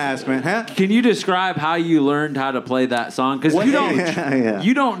 Don't Jack, ask, man. Huh? Can you describe how you learned how to play that song? Because you don't,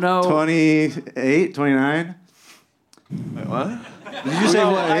 you don't know. 28, 29? Wait, what? Did you say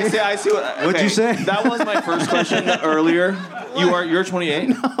what? I see what. Okay. What'd you say? That was my first question earlier. You're 28?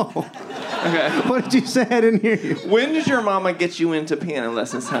 No. Okay. What did you say? I didn't hear you. When did your mama get you into piano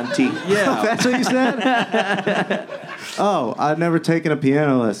lessons, Hunty? Yeah. That's what you said? Oh, I've never taken a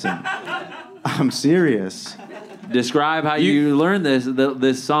piano lesson. I'm serious. Describe how you learned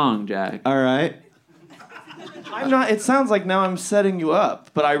this song, Jack. All right. I'm not. It sounds like now I'm setting you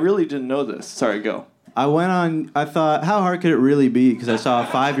up, but I really didn't know this. Sorry, go. I thought, how hard could it really be? Because I saw a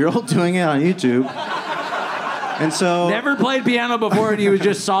 5-year-old doing it on YouTube. And so... Never played piano before, and he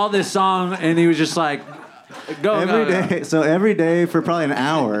just saw this song, and he was just like, go, every day. So every day for probably an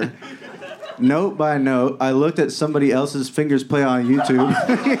hour, note by note, I looked at somebody else's fingers play on YouTube.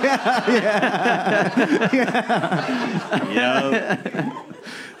 Yeah.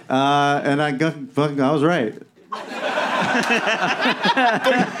 And I was right.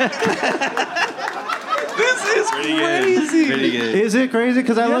 This is Pretty crazy. good. Pretty good. Is it crazy?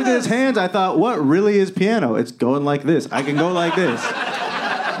 Because I looked at his hands, I thought, what really is piano? It's going like this. I can go like this.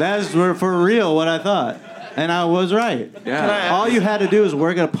 That's for real what I thought. And I was right. Yeah. All you had to do is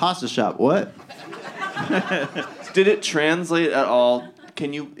work at a pasta shop. What? Did it translate at all?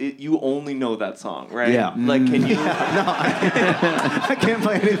 Can you only know that song, right? Yeah. Like, can you? No, I can't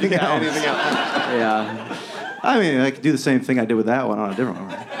play anything else. Yeah. I mean, I could do the same thing I did with that one on a different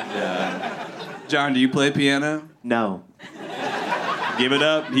one. Yeah. John, do you play piano? No. Give it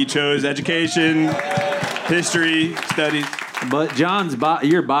up. He chose education, history, studies. But John's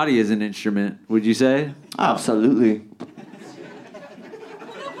your body is an instrument, would you say? Absolutely.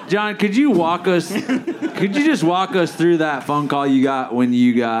 John, could you just walk us through that phone call you got when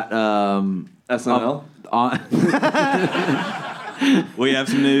you got SNL? We have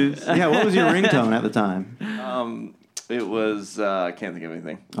some news. Yeah, what was your ringtone at the time? It was I can't think of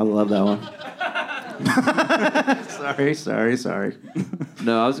anything. I love that one. Sorry.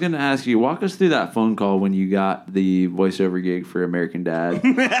 No, I was going to ask you, walk us through that phone call when you got the voiceover gig for American Dad.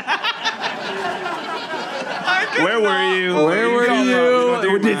 Where were you? Where were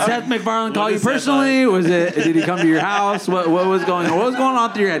you? Did Seth MacFarlane call you personally? Did he come to your house? What was going on? What was going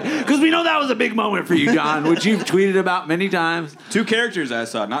on through your head? Because we know that was a big moment for you, John, which you've tweeted about many times. 2 characters I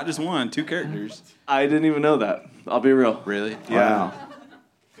saw, not just one. 2 characters. I didn't even know that. I'll be real. Really? Yeah.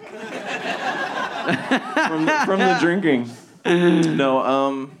 from the drinking.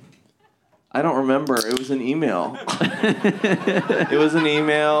 No, I don't remember. It was an email.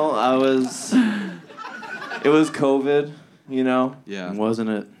 It was COVID, you know? Yeah. Wasn't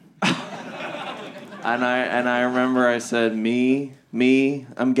it? And I remember I said, me,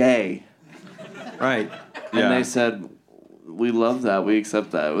 I'm gay. Right. And they said, we love that. We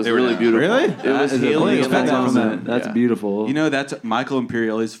accept that. It was really beautiful. Really? It was healing. That's beautiful. You know, that's Michael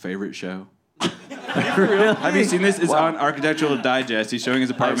Imperioli's favorite show. Really? Have you seen this? It's on Architectural Digest. He's showing his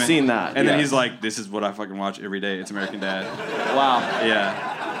apartment. I've seen that. And then he's like, this is what I fucking watch every day. It's American Dad. Wow.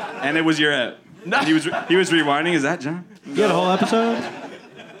 Yeah. And it was your app. No. He was rewinding. Is that John? You had a whole episode?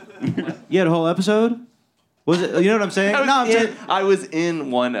 You had a whole episode? Was it? You know what I'm saying? I was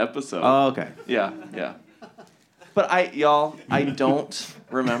in one episode. Oh, okay. Yeah. But I don't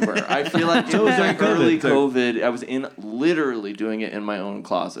remember. I feel like it was like early COVID. I was literally doing it in my own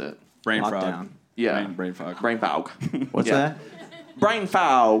closet. Brain frog. Lockdown. Yeah. Brain fog. Brain fog. What's Yeah. that? Brain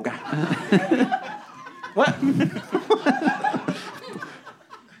fog. What?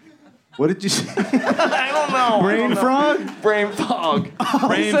 What did you say? I don't know. Brain frog? Brain fog.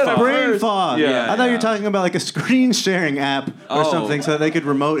 Brain fog. Brain fog. Yeah. I thought you were talking about like a screen sharing app or something so that they could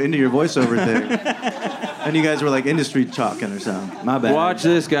remote into your voiceover thing. And you guys were like industry talking or something. My bad. Watch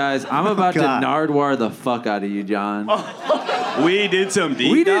this, guys. I'm about God. to Nardwar the fuck out of you, John. We did some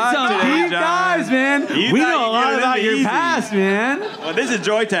deep dives, man. We know a lot about your past, man. Well, this is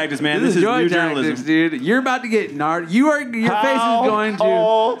Joy Tactics, man. This is new Joy Tactics, journalism. dude. You're about to get your face is going to. How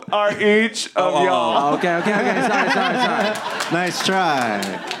old are each of y'all? Okay. Sorry. Nice try.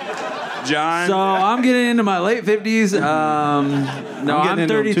 John. So I'm getting into my late 50s. No, I'm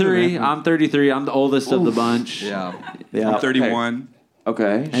 33. I'm 33. I'm the oldest of the bunch. Yeah. Yeah. I'm 31.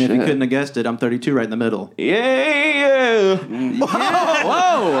 Okay. And if you couldn't have guessed it, I'm 32, right in the middle. Yeah.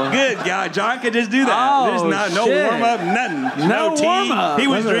 Whoa. Good God, John could just do that. Oh, There's no shit. warm up, nothing. No tea. warm-up. He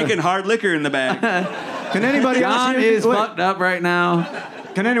was drinking hard liquor in the back. Can anybody John else here is fucked up right now.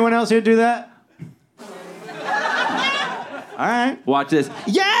 Can anyone else here do that? All right. Watch this.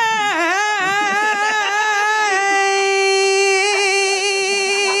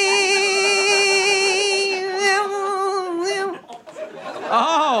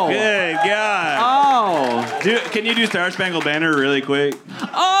 Oh. Good God. Oh. Can you do Star Spangled Banner really quick?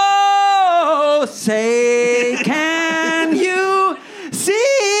 Oh, say, can you see?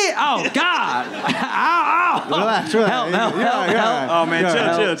 Oh, God. Ow, ow. Relax. Help. Oh,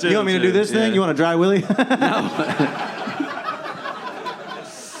 man, chill. You want me to do this thing? You want to dry willy?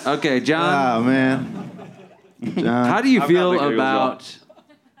 Okay, John. Oh, man. John. How do you I've feel got big about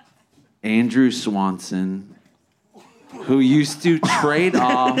Andrew Swanson, who used to trade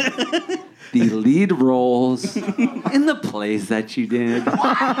off the lead roles in the plays that you did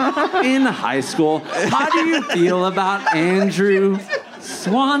in high school? How do you feel about Andrew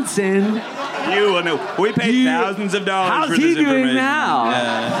Swanson? You will know. We paid thousands of dollars How's for he this doing information. now?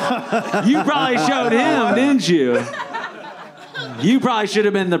 Yeah. You probably showed him, didn't you? You probably should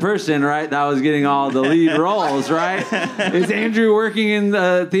have been the person, right, that was getting all the lead roles, right? Is Andrew working in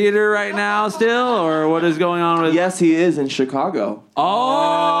the theater right now still, or what is going on with... Yes, he is in Chicago.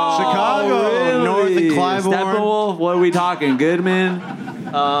 Oh! Chicago, really? North and Clybourne. Steppenwolf? What are we talking, Goodman?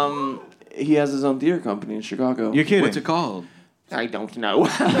 He has his own theater company in Chicago. You're kidding. What's it called? I don't know.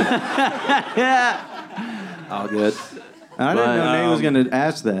 All good. I didn't know Nate was going to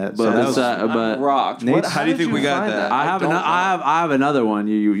ask that. But, So that was, but rocked. Nate's- How do you think we got find that? I have another one.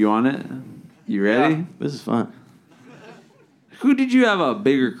 You want it? You ready? Yeah. this is fun. Who did you have a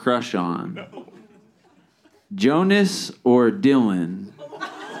bigger crush on? Jonas or Dylan?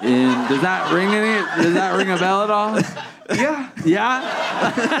 Does that ring a bell at all? Yeah.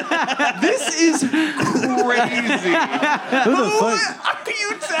 Yeah? This is crazy. Who the fuck? Are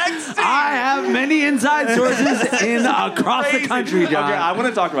you texting? I have many inside sources across the country, John. Okay, I want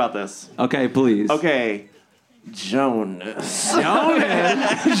to talk about this. Okay, please. Okay. Jonas.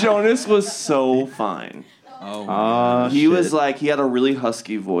 Jonas was so fine. Oh, He was like, he had a really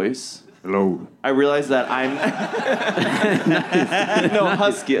husky voice. Hello. I realized that I'm no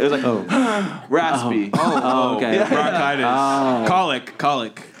husky. It was like raspy. Oh, okay. bronchitis. Oh.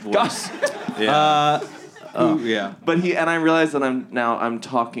 Colic voice. Yeah. Yeah. But I realized that I'm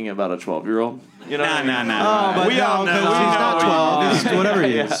talking about a 12-year-old. You know? Nah. But We all know. He's We not know. 12. He's whatever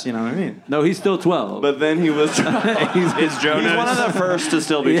he Yeah. is. You know what I mean? No, he's still 12. But then he was. Is Jonas? He's one of the first to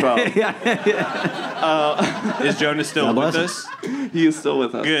still be 12. Is Jonas still God with bless us? He is still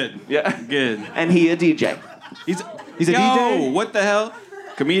with us. Good. Yeah. Good. And he a DJ. He's a DJ? What the hell?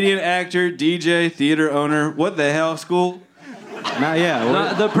 Comedian, actor, DJ, theater owner. What the hell? School? Not yeah.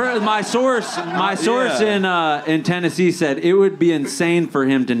 My source in Tennessee said it would be insane for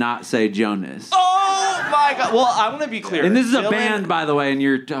him to not say Jonas. Oh my God! Well, I want to be clear. And this is a Dylan- band, by the way, in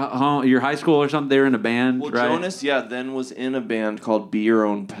your high school or something. They were in a band, Well, right? Jonas, then was in a band called Be Your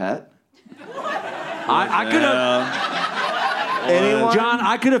Own Pet. I could have, Anyone? John.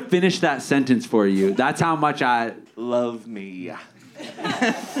 I could have finished that sentence for you. That's how much I. Love me.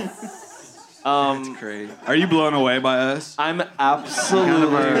 Crazy. Are you blown away by us? I'm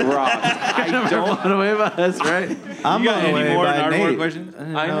absolutely rocked. I don't. Blown away by us, right? I'm You got blown any away more by Nardwuar Nate. questions?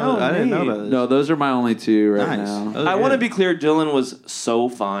 I know. I didn't know Nate. about this. No, those are my only two right Nice. now. Those are I want to good. be clear. Dylan was so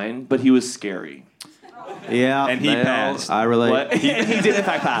fine, but he was scary. Yeah. And he passed. I relate. What? He did in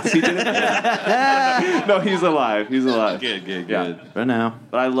fact pass. He did. No, he's alive. He's alive. Good. Yeah. For now.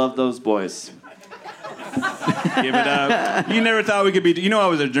 But I love those boys. Give it up. You never thought we could be. You know, I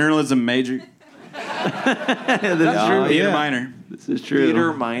was a journalism major. That's true. Theater yeah. minor. This is true.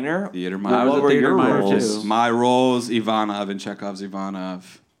 Theater minor. Theater I minor. was What a were theater your minor roles? too. My roles, Ivanov in Chekhov's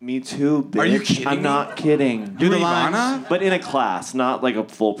Ivanov. Me too, bitch. Are you kidding I'm me? not kidding. Do the Ivanov? lines. But in a class, not like a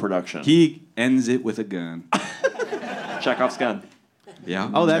full production. He ends it with a gun. Chekhov's gun. Yeah.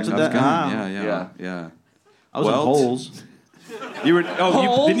 Oh, that's what Chekhov's that- gun. ah. Yeah. I was Welt? in Holes. You were.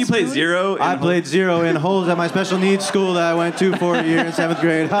 Oh, didn't you play Zero? I played Zero in Holes at my special needs school that I went to for a year in 7th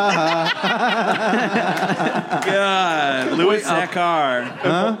grade. Ha ha. God, Louis Sekar.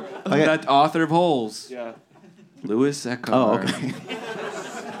 Huh? Okay. That author of Holes. Yeah. Louis Sekar. Oh, okay.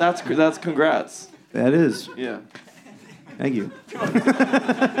 That's congrats. That is. Yeah. Thank you.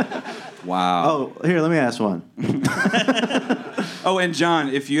 Wow. Oh, here, let me ask one. Oh, and John,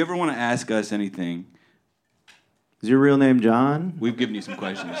 if you ever want to ask us anything, Is your real name John? we've given you some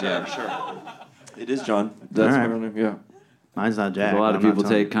questions. Yeah, Sure. It is John. That's All right. my real name. Yeah. Mine's not Jack. A lot of I'm not people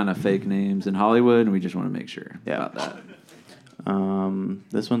telling take kind of fake names in Hollywood, and we just want to make sure about that. you.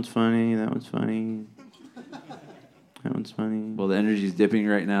 This one's funny. That one's funny. That one's funny. Well, the energy's dipping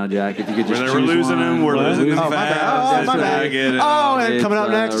right now, Jack. If you could just we're choose losing one. them. We're losing them Oh, my fast. bad. Oh, my bad. I get it. Oh, and It's, coming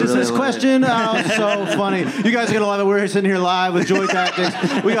up next is really this late. question. Oh, so funny. You guys are going to love it. We're sitting here live with Joy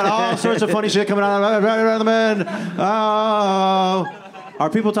Tactics. We got all sorts of funny shit coming out of the bend. Oh. Are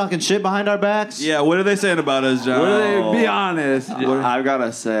people talking shit behind our backs? Yeah, what are they saying about us, John? What are they? Be honest. I've got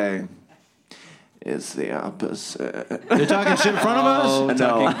to say, it's the opposite. They're talking shit in front of us?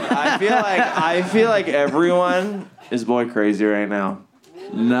 No, I feel like everyone is boy crazy right now.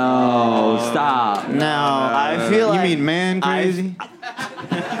 No, stop. No. I feel like You mean man crazy?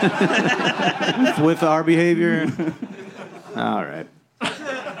 With our behavior? All right.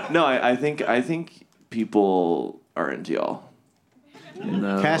 No, I think people are into y'all.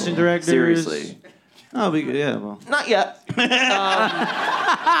 No. Casting directors? Seriously. Oh, yeah, well. Not yet. But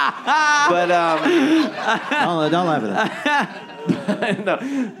Don't laugh at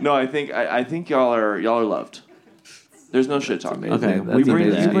that. no. I think y'all are loved. There's no shit talking. Okay, we that's bring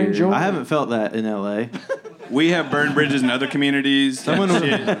amazing. joy. I haven't felt that in L.A. We have burned bridges in other communities.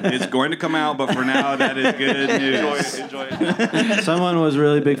 It's going to come out, but for now, that is good news. Enjoy it. Someone was a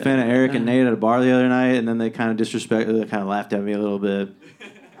really big fan of Eric and Nate at a bar the other night, and then they kind of disrespected, they kind of laughed at me a little bit.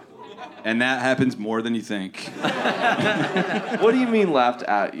 And that happens more than you think. What do you mean laughed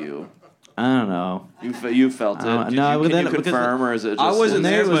at you? I don't know. You felt it. Can you confirm, or is it just... I wasn't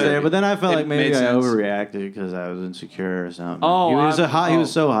Nate was there, but then I felt it like maybe made I sense. overreacted because I was insecure or something. Oh, he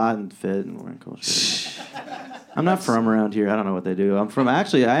was so hot and fit and wearing cool shit. I'm not from around here. I don't know what they do. I am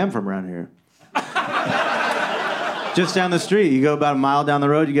from around here. Just down the street. You go about a mile down the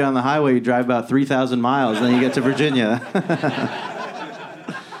road, you get on the highway, you drive about 3,000 miles, and then you get to Virginia.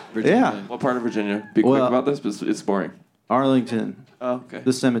 Virginia. Yeah. What part of Virginia? Be quick about this, but it's boring. Arlington. Oh, okay.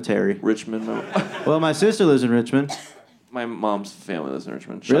 The cemetery. Richmond. No. Well, my sister lives in Richmond. My mom's family lives in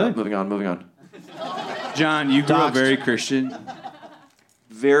Richmond. Shut Really? up. Moving on. John, you grew up Doxed. very Christian.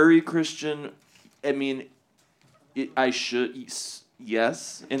 Very Christian. I mean, yes,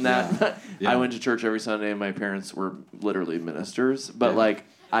 in that Yeah. I went to church every Sunday and my parents were literally ministers. But, like,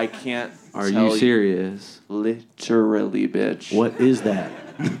 I can't Are tell you serious? Literally, bitch. What is that?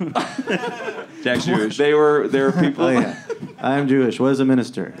 Jack's Jewish. They were people. Oh, yeah. I am Jewish. What is a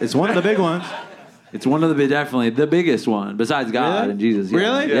minister? It's one of the big ones. It's one of the definitely the biggest one besides God Really? and Jesus. Yeah.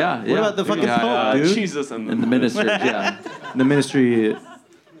 Really? Yeah. What about the fucking Pope, dude? Jesus and and the ministers? Yeah. The ministry.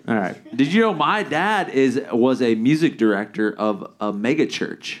 All right. Did you know my dad was a music director of a mega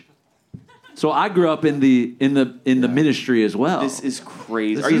church? So I grew up in the ministry as well. This is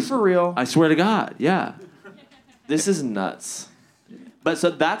crazy. This Are you is- for real? I swear to God, yeah. This is nuts. But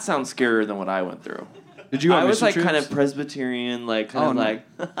so that sounds scarier than what I went through. Did you? I have was mission like kind trips? of Presbyterian, like kind of no. like.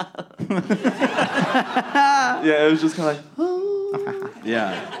 Yeah, it was just kind of like.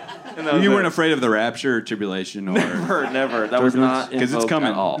 Yeah. And that was You it. weren't afraid of the rapture or tribulation or... Never. That was not Because it's invoked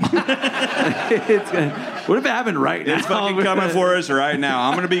coming. at all. What if it happened right now? It's fucking coming for us right now.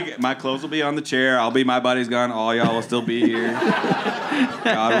 I'm gonna be. My clothes will be on the chair. I'll be. My buddy's gone. All y'all will still be here.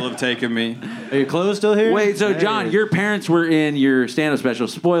 God will have taken me. Are your clothes still here? Wait, so John, your parents were in your stand-up special.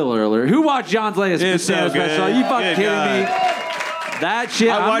 Spoiler alert. Who watched John's latest It's so stand-up good. special? Are you fucking Good kidding God. me? That shit,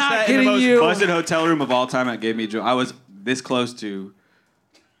 I I'm watched not that in kidding the most you. busted hotel room of all time. It gave me joy. I was this close to.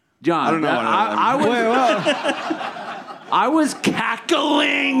 John, I don't know what I was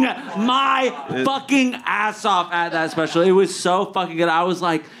cackling my fucking ass off at that special. It was so fucking good. I was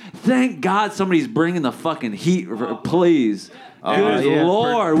like, thank God somebody's bringing the fucking heat, please. Good yeah.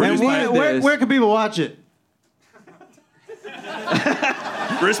 Lord. We And needed this. where can people watch it?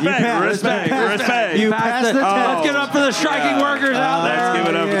 Respect. You passed the test. Let's give it up for the striking workers out there. Let's give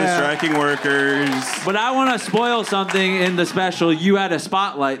it up for the striking workers. But I want to spoil something in the special. You had a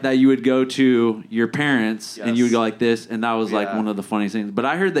spotlight that you would go to your parents, and you would go like this, and that was like one of the funniest things. But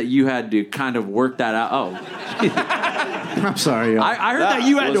I heard that you had to kind of work that out. Oh, I'm sorry, y'all. I heard that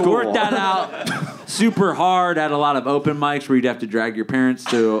you had to was work cool. that out super hard at a lot of open mics where you'd have to drag your parents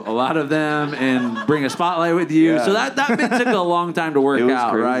to a lot of them and bring a spotlight with you. Yeah. So that bit took a long time to work It was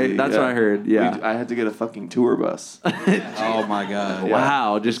out, crazy, right? That's yeah. what I heard. Yeah. I had to get a fucking tour bus. Oh my God.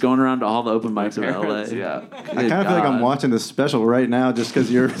 Wow, just going around to all the open mics of Parents, LA. yeah. I kind of feel like I'm watching this special right now just because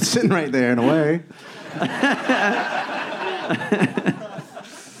you're sitting right there in a way.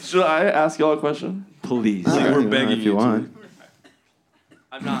 Should I ask y'all a question? Please. we're begging if you you to. want.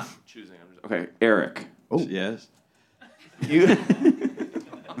 I'm not choosing. Okay, Eric. Yes.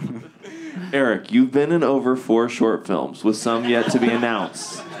 Eric, you've been in over 4 short films, with some yet to be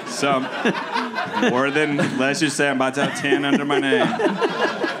announced. Some more than, let's just say I'm about to have 10 under my name.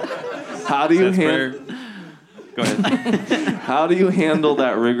 How do you Go ahead. How do you handle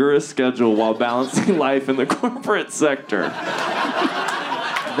that rigorous schedule while balancing life in the corporate sector?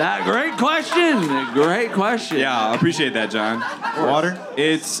 That great question. Great question. Yeah, I appreciate that, John. Water?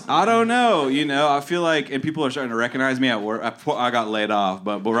 I don't know, I feel like, and people are starting to recognize me at work. I got laid off,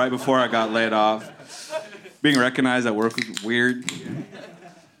 but right before I got laid off, being recognized at work was weird.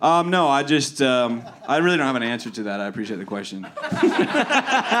 No, I just, I really don't have an answer to that. I appreciate the question.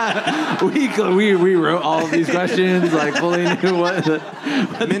 we wrote all of these questions, like fully knew what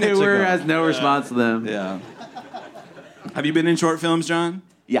they were, has no response to them. Yeah. Have you been in short films, John?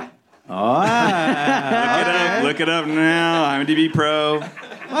 Yeah. Look it up now. IMDb Pro.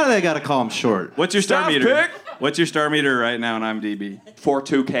 Why do they got to call them short? What's your star meter? Pick. What's your star meter right now on IMDb?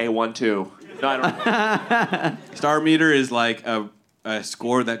 42K12. No, I don't know. Star meter is like a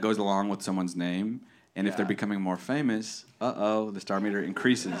score that goes along with someone's name, and if they're becoming more famous, the star meter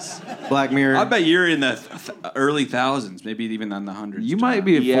increases. Black Mirror. I bet you're in the early thousands, maybe even in the hundreds. You John. might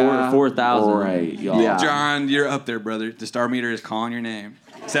be at 4,000. Right, y'all. Yeah. John, you're up there, brother. The star meter is calling your name.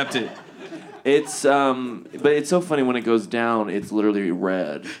 Accept it. It's but it's so funny when it goes down. It's literally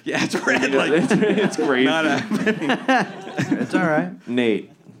red. Yeah, it's red. It's crazy. Not happening. It's all right.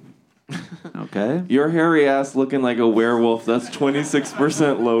 Nate, Okay. your hairy ass looking like a werewolf. That's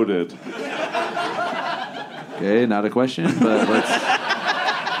 26% loaded. Okay, not a question, but let's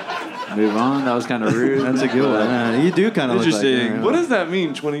move on. That was kind of rude. That's a good one. You do kind of look like Interesting. What does that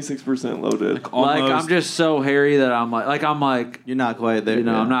mean? 26% loaded. Like I'm just so hairy that I'm like You're not quite there.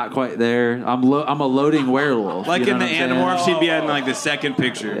 I'm not quite there. I'm a loading werewolf. like you know in the what I'm saying? Animorphs, she'd be in like the second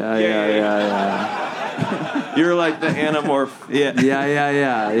picture. Yeah. You're like the anamorph. Yeah.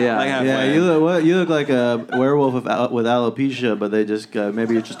 Yeah. Like halfway. Yeah, you look like a werewolf with alopecia, but they just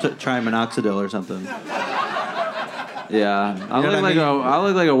maybe you're just trying minoxidil or something. Yeah. I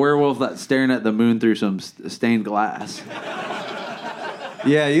look like a werewolf that's staring at the moon through some stained glass.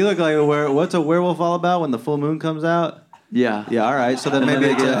 Yeah, you look like what's a werewolf all about when the full moon comes out? Yeah. Yeah, all right. So then maybe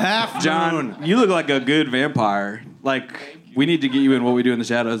it's a half John, you look like a good vampire. Like, we need to get you in What We Do in the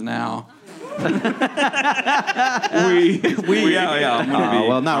Shadows now. well,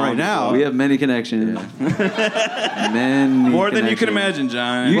 not right now. We have many connections. Many More than you connections. can imagine,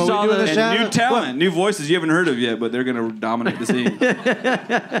 John. You saw the and shadow? new talent, new voices you haven't heard of yet, but they're going to dominate the scene.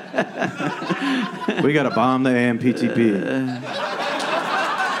 We got to bomb the AMPTP.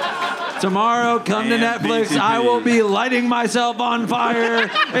 Tomorrow, come to Netflix. BTP. I will be lighting myself on fire in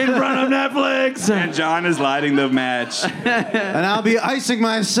front of Netflix. And John is lighting the match. And I'll be icing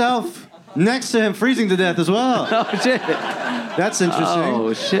myself next to him, freezing to death as well. Oh, shit. That's interesting.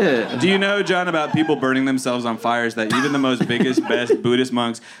 Oh, shit. Do you know, John, about people burning themselves on fires, that even the most biggest, best Buddhist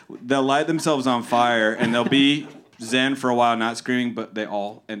monks, they'll light themselves on fire and they'll be zen for a while, not screaming, but they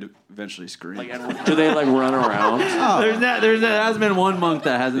all eventually scream. Do they like run around? Oh. There hasn't been one monk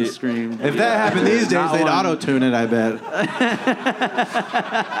that hasn't screamed. If that happened these days, Not they'd one. auto-tune it, I bet.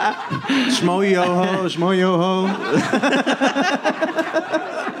 Shmo yo-ho, shmo yo-ho.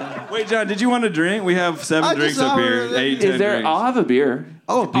 Wait, John, did you want a drink? We have 7 drinks up here. 8, 10 Is there? drinks. I'll have a beer.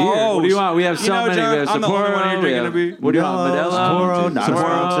 Oh, beer. What do you want? We have so many. John, We have I'm the only one Sapporo. here drinking a beer. What do you want? Sapporo, Modelo? not a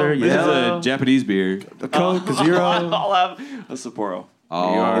sponsor. This Yeah. is a Japanese beer. A Coke, a Zero. I'll have a Sapporo.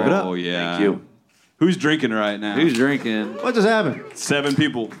 Oh, yeah. Thank you. Who's drinking right now? Who's drinking? What just happened? 7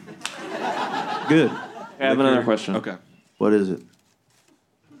 people. Good. I have another question. Okay. What is it?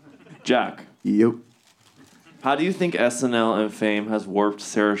 Jack, Yep. how do you think SNL and fame has warped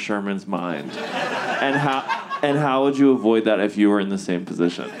Sarah Sherman's mind? And how would you avoid that if you were in the same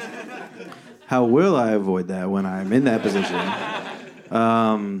position? How will I avoid that when I'm in that position?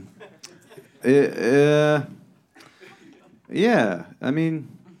 Yeah, I mean,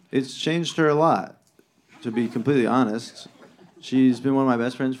 it's changed her a lot, to be completely honest. She's been one of my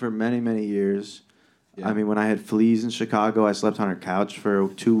best friends for many, many years. Yeah. I mean, when I had fleas in Chicago, I slept on her couch for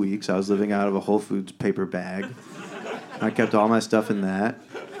 2 weeks. I was living out of a Whole Foods paper bag. I kept all my stuff in that.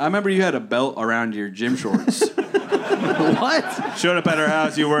 I remember you had a belt around your gym shorts. What? Showed up at her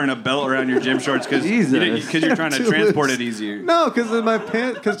house, you were wearing a belt around your gym shorts because you're trying to transport it easier. No, because of my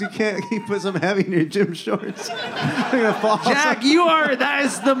pants. Because you can't put something heavy in your gym shorts. They're gonna fall. Jack, that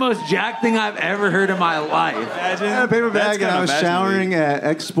is the most Jack thing I've ever heard in my life. Imagine. I had a paper bag and I was showering at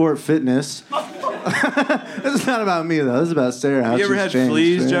Export Fitness. This is not about me though. This is about Sarah. Have you ever had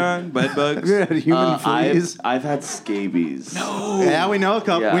fleas, John? Bed bugs? Have you ever had human fleas? I've had scabies. No. Yeah, we know a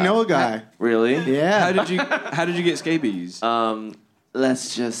couple. Yeah. We know a guy. Really? Yeah. How did you get scabies?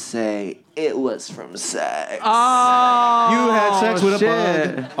 Let's just say it was from sex. Oh, You had sex with a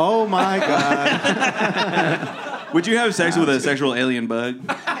shit. bug. Oh my god. Would you have sex with a sexual alien bug?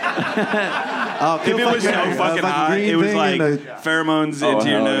 Oh, If it was so fucking hot, it was like pheromones into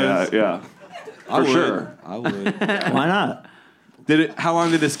your nose. Yeah. I would. sure. I would. Why not? How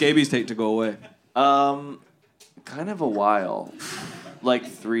long did the scabies take to go away? Kind of a while. Like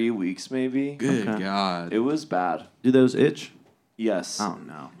 3 weeks, maybe. Good God. It was bad. Do those itch? Yes. Oh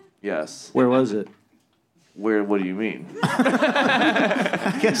no. Yes. Where was it? Where? What do you mean?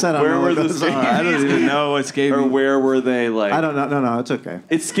 I guess I don't Where know. were what the those are. I don't even know what scabies. Or where were they? Like I don't know. No, it's okay.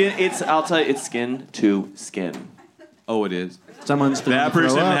 It's skin. I'll tell you. It's skin to skin. Oh, it is. Someone's That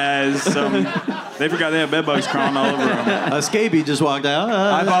person has some. They forgot they have bed bugs crawling all over them. A scabies just walked out.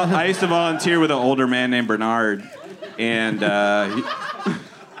 I used to volunteer with an older man named Bernard, and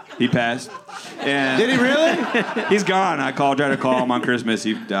he passed. And Did he really? He's gone. I tried to call him on Christmas.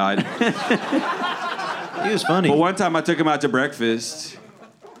 He died. He was funny. But one time I took him out to breakfast,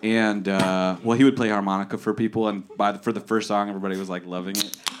 and he would play harmonica for people, and for the first song, everybody was like loving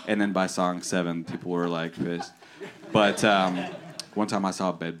it, and then by song 7, people were like pissed. But one time I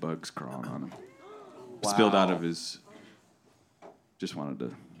saw bed bugs crawling on him, spilled out of his. Just wanted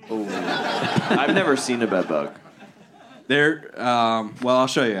to. Oh, I've never seen a bed bug. There. I'll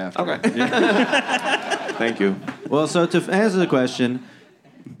show you after. Okay. Yeah. Thank you. Well, so to answer the question,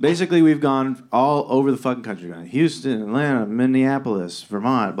 basically we've gone all over the fucking country. Gone Houston, Atlanta, Minneapolis,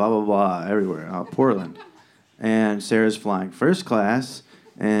 Vermont, blah, blah, blah, everywhere. Portland. And Sarah's flying first class,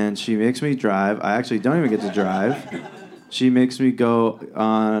 and she makes me drive. I actually don't even get to drive. She makes me go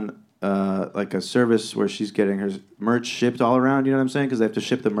on like a service where she's getting her merch shipped all around, you know what I'm saying? Because they have to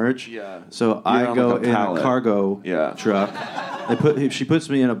ship the merch. Yeah. So I on go like a in a pallet. cargo truck. She puts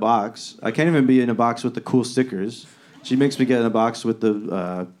me in a box. I can't even be in a box with the cool stickers. She makes me get in a box with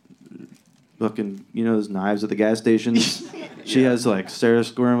the fucking, those knives at the gas stations. She has like Sarah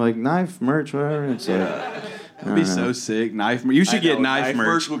Squirm, like knife merch, whatever. It's like, It'd be so sick. Knife. You should get knife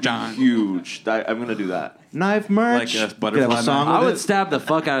merch, would be John. huge. I'm gonna do that. Knife merch. Like a Could butterfly have a song knife. I with would it. stab the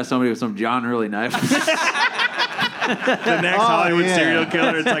fuck out of somebody with some John Hurley knife. The next Hollywood serial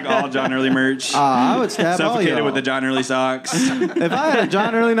killer. It's like all John Early merch. I would stab all Suffocated y'all. with the John Early socks. If I had a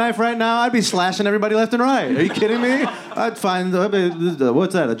John Early knife right now, I'd be slashing everybody left and right. Are you kidding me? I'd find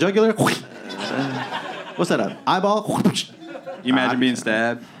what's that? A jugular? What's that? An eyeball? You imagine being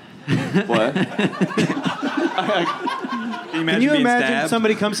stabbed? What? Can you imagine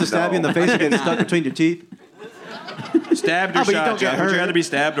somebody comes to stab you in the face and gets stuck between your teeth? Stabbed or but you shot? don't get John? Would you hurt. rather be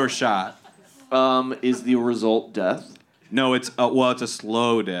stabbed or shot? Is the result death? No, it's it's a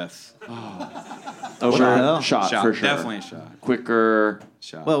slow death. What the hell? Shot for sure. Definitely a shot. Quicker.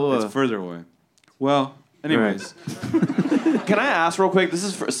 Shot. Whoa. It's further away. Well, anyways. Can I ask real quick? This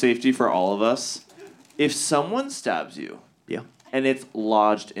is for safety for all of us. If someone stabs you, and it's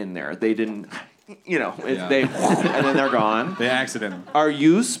lodged in there, they didn't, they and then they're gone. They accidental. Are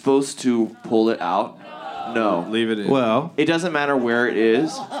you supposed to pull it out? No. Leave it in. Well, It doesn't matter where it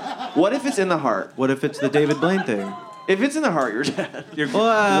is. What if it's in the heart? what if it's the David Blaine thing? If it's in the heart, you're dead. Well,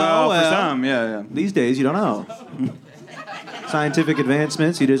 for well. some, yeah. These days, you don't know. Scientific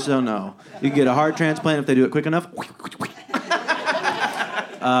advancements, you just don't know. You can get a heart transplant if they do it quick enough.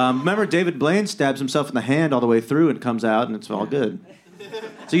 Remember, David Blaine stabs himself in the hand all the way through and comes out, and it's all good.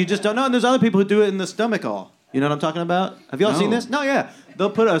 So you just don't know. And there's other people who do it in the stomach all. You know what I'm talking about? Have y'all seen this? No, yeah. They'll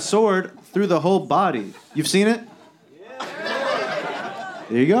put a sword through the whole body. You've seen it?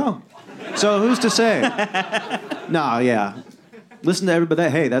 There you go. So who's to say? No, yeah. Listen to everybody.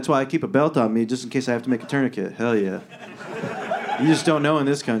 Hey, that's why I keep a belt on me, just in case I have to make a tourniquet. Hell yeah. You just don't know in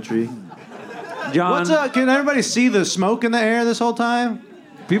this country. John, What's up? Can everybody see the smoke in the air this whole time?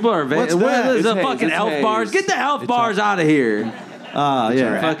 people are What's that? What is It's the haze, fucking it's elf haze. bars? Get the elf bars out of here.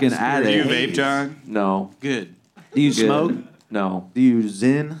 Yeah. Fucking Do you addict. vape, John? No. Good. Do you Good. smoke? No. Do you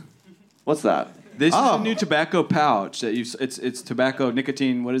zin? What's that? This is Oh. a new tobacco pouch that it's tobacco,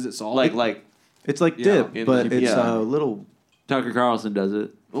 nicotine, what is it, salt? Like. It's like Yeah. dip, In but the- it's yeah. a little. Tucker Carlson does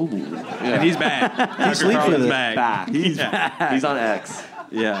it. Ooh. and Yeah. he's back. Tucker sleeps with Carlson's it. back. He's Yeah. He's on X.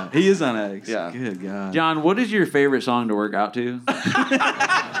 Yeah, he is on X. Yeah. Good God. John, what is your favorite song to work out to?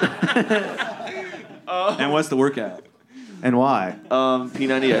 And what's the workout? And why?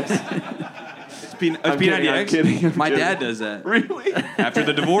 P90X. It's P90X? kidding. My dad does that. Really? After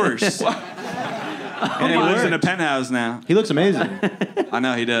the divorce. And he lives in a penthouse now. He looks amazing. I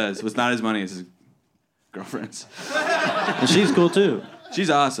know he does. It's not his money. It's his girlfriends. And she's cool too. She's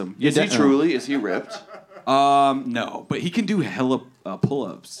awesome. Is he truly? Is he ripped? No, but he can do hella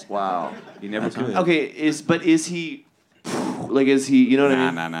pull-ups. Wow. He never could. Okay, is he like is he? You know what I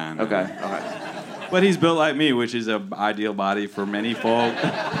mean? Nah. Okay. But he's built like me, which is an ideal body for many folk.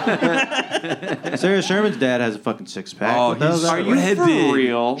 Sarah Sherman's dad has a fucking six pack. Oh, Are you for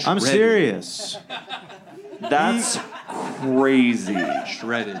real? I'm serious. That's crazy.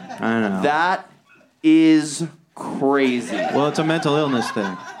 Shredded. I know. That is crazy. Well, it's a mental illness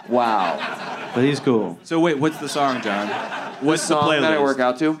thing, Wow. but he's cool. So wait, what's the song, John? What's The song the playlist? that I work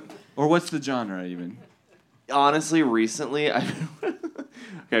out to? Or what's the genre even? Honestly, recently, I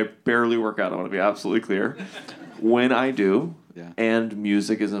barely work out. I want to be absolutely clear. When I do, Yeah. and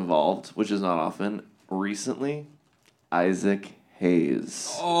music is involved, which is not often, recently, Isaac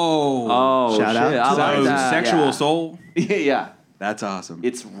Hayes. Oh, Shout out shit. I to like so that. Sexual Yeah. Soul. Yeah. That's awesome.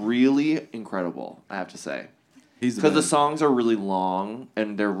 It's really incredible, I have to say. He's Because the best. songs are really long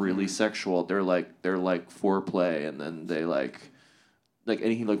and they're really sexual. They're like foreplay, and then they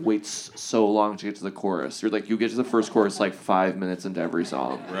and he waits so long to get to the chorus. You're like, you get to the first chorus 5 minutes into every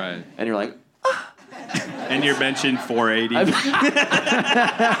song, Right. and you're like, And you're benching 480.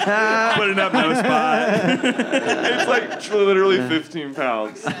 Putting up no spot. it's literally 15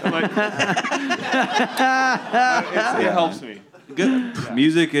 pounds. I'm like, it helps me. Good. Yeah.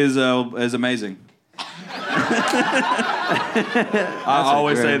 Music is amazing. I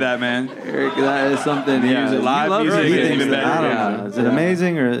always say that, man. Eric, that is something. Yeah, Music, live you love music these is things. even better. I don't Yeah. know. Is it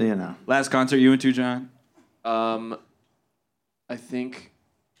amazing or Last concert you went to, John? I think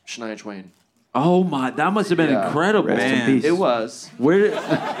Shania Twain. Oh my, that must have been Yeah. incredible. Rest in Man. peace. It was. Where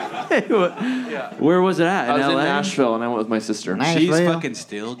was it at? I was LA? in Nashville, and I went with my sister. Nice. She's Nashville. fucking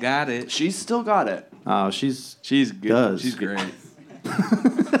still got it. She's still got it. Oh, she's She's good. Does. She's great.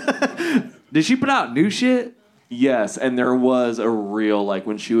 Did she put out new shit? Yes, and there was a real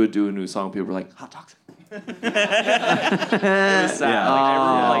when she would do a new song, people were like, "Hot dogs." It was sad.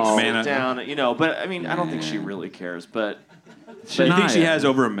 Yeah. Everyone Man, sit down, But I mean, I don't think she really cares. But Do you think she Shania. has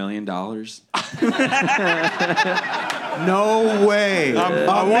over $1 million? no way.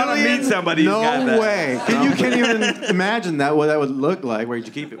 I want to meet somebody who's No got that. way. You can't even imagine that. What that would look like. Where'd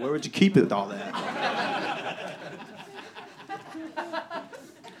you keep it? Where would you keep it with all that?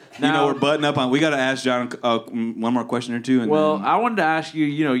 We're butting up on. We got to ask John one more question or two. And Well, then, I wanted to ask you.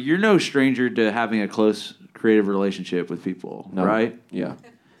 You're no stranger to having a close creative relationship with people, right? Yeah.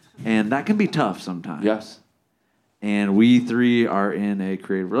 And that can be tough sometimes. Yes. And we three are in a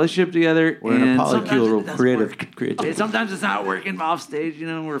creative relationship together. We're in a and polycular sometimes it doesn't work. creative. Sometimes it's not working off stage.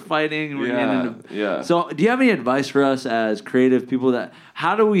 We're fighting. We're Yeah, getting into, yeah. So, do you have any advice for us as creative people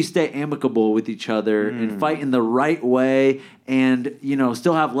how do we stay amicable with each other and fight in the right way, and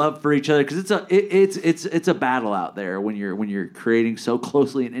still have love for each other? Because it's a battle out there when you're creating so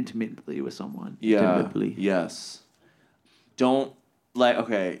closely and intimately with someone. Yeah. Intimately. Yes. Don't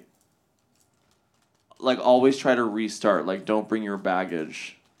always try to restart. Don't bring your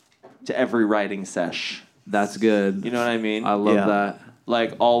baggage to every writing sesh. That's good. You know what I mean? I love Yeah.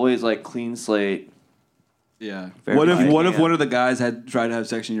 that. Always clean slate. yeah. Very What if funny. one of the guys had tried to have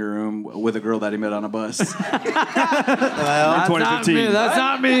sex in your room with a girl that he met on a bus? That's not 2015. me. That's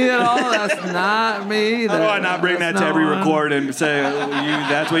not me at all. That's not me. How do I not bring that to every record and say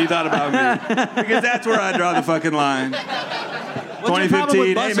that's what you thought about me? Because that's where I draw the fucking line. What's your problem 2015.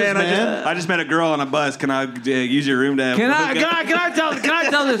 with buses, Hey man, man? I just met a girl on a bus. Can I use your room to have? Can I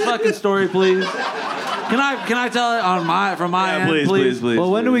tell this fucking story, please? Can I tell it from my end, please.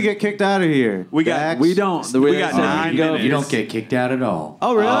 Well, when do we get kicked out of here? We got- Dax? We don't. We got 9 minutes. You don't get kicked out at all.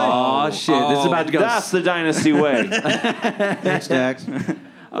 Oh, really? Oh shit! This is about to go. That's the dynasty way. Thanks, Dax.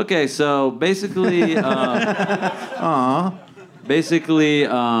 Okay, so basically,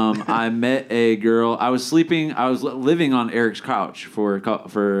 I met a girl. I was living on Eric's couch for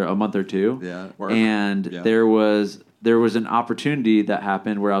a month or two. Yeah. And Yeah. there was an opportunity that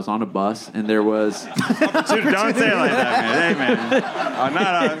happened where I was on a bus and there was. Dude, don't say it like that, man.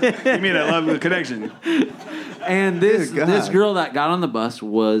 Hey man, you mean I love the connection? And this Good God. this girl that got on the bus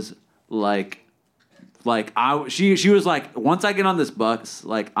was she was like, once I get on this bus,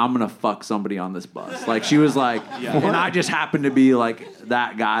 I'm gonna fuck somebody on this bus. She was like, and I just happened to be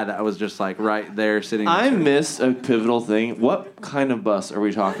that guy that was just right there sitting. I missed a pivotal thing. What kind of bus are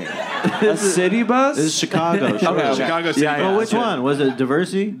we talking? A city bus? This is Chicago. Sure. Okay. Chicago City. Yeah, Oh, which one? Was it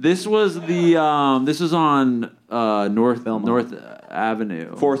Diversity? This was this was on North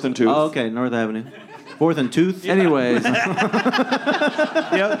Avenue. 4th and 2nd. Oh, okay, North Avenue. 4th and Tooth? Anyways, Yep.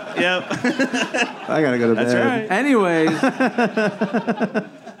 I gotta go to bed. That's right. anyways,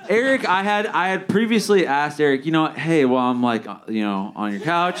 Eric, I had previously asked Eric, hey, well, I'm like, on your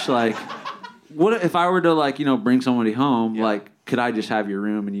couch, like, what if I were to like, bring somebody home, like, could I just have your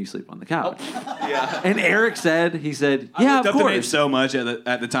room and you sleep on the couch? Yeah. And Eric said, yeah, I of looked up the name course. so much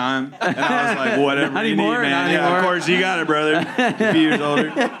at the time, and I was like, whatever Not you anymore, need, man. not Yeah, anymore. of course you got it, brother. A few years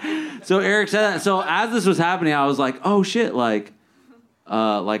older. So Eric said that. So as this was happening, I was like, oh shit, like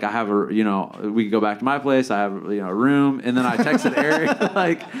I have we could go back to my place. I have a room. And then I texted Eric,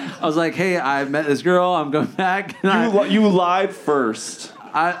 I was like, hey, I met this girl. I'm going back. And You lied first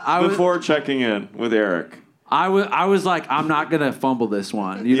I before checking in with Eric. I was like, I'm not gonna fumble this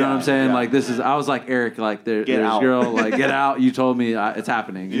one. You know what I'm saying? Yeah. Like I was like, Eric, like there's out. a girl, like get out. You told me it's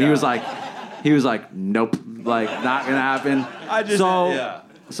happening. And he was like, nope, like not gonna happen.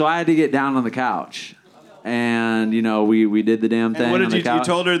 So I had to get down on the couch, and we did the damn thing. And what on did the you? couch. You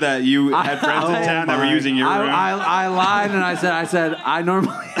told her that you had friends in town that were using your room. I lied and I said I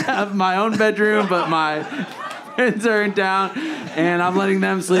normally have my own bedroom, but my friends are in town, and I'm letting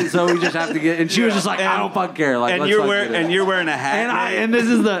them sleep, so we just have to get. And she was just like, I don't fucking care. Like, and let's you're fucking get it. you're wearing a hat.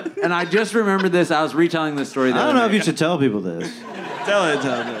 And I just remembered this. I was retelling this story. I don't know if you should tell people this. Tell it.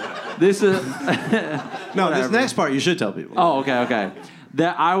 This is No, this next part you should tell people. Oh, okay.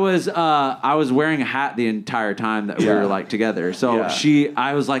 That I was wearing a hat the entire time that we were like together. So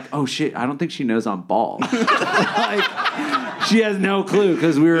I was like, oh shit, I don't think she knows I'm bald. Like, she has no clue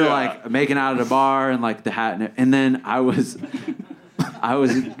because we were like making out at a bar and like the hat, and then I was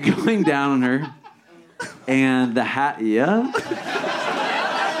going down on her, and the hat,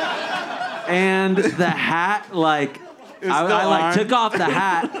 and the hat like. I like took off the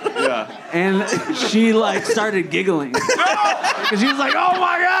hat, and she like started giggling because she was like, "Oh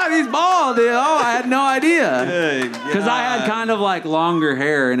my god, he's bald!" Dude. Oh, I had no idea because I had kind of like longer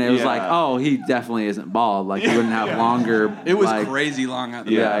hair, and it was like, "Oh, he definitely isn't bald. Like he wouldn't have longer." It was like, crazy long out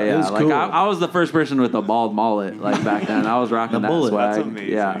the Yeah, back. yeah. It was like cool. I was the first person with a bald mullet like back then. I was rocking The that bullet. swag. That's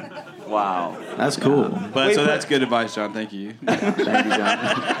amazing. Yeah, Wow. That's cool. But that's good advice, John. Thank you. thank you,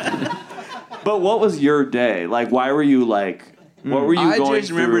 John. But what was your day? Like, why were you like, what were you I going just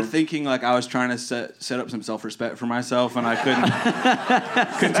remember through? thinking like I was trying to set up some self-respect for myself, and I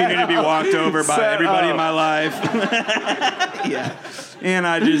couldn't continue to be walked over by everybody in my life. And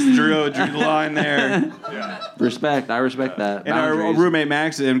I just drew the line there. Respect. I respect that. And our Boundaries. roommate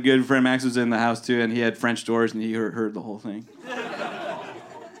Max, and good friend Max, was in the house too, and he had French doors, and he heard the whole thing.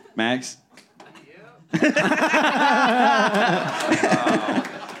 Max.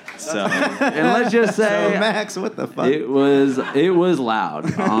 So, And let's just say, Max, what the fuck? it was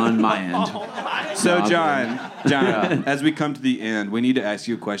loud on my end. so John, as we come to the end, we need to ask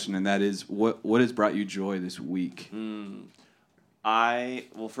you a question, and that is, what has brought you joy this week?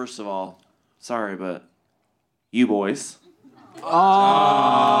 Well, first of all, sorry, but you boys. These boys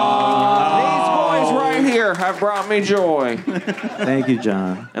right here have brought me joy. Thank you,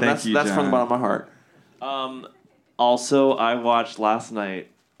 John. And Thank you, that's from the John. bottom of my heart. Also, last night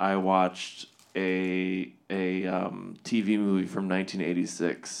I watched a TV movie from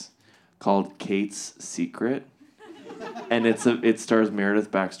 1986 called Kate's Secret. And it stars Meredith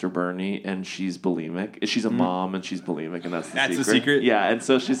Baxter Burney, and she's bulimic. She's a mom, and she's bulimic, and that's The secret? Yeah, and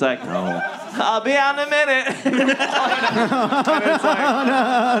so she's like, I'll be out in a minute. And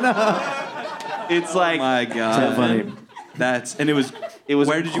it's like, Oh my God. So funny. It was.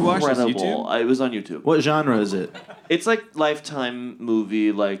 Where did you watch this? incredible. YouTube? It was on YouTube. What genre is it? It's like Lifetime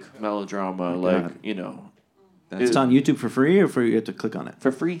movie, like melodrama, like, God. It's It's on YouTube for free, or you have to click on it?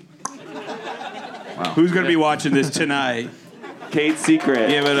 for free. Who's going to be watching this tonight? Kate's Secret.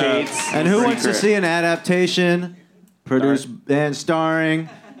 Give it up. Kate's And who wants to Secret. see an adaptation produced and starring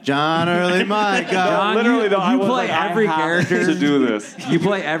John Early? My God. John, Literally, though, I you was play like, every I have character to do this. You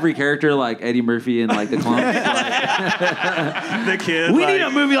play every character like Eddie Murphy and like the clones. The kid. We need a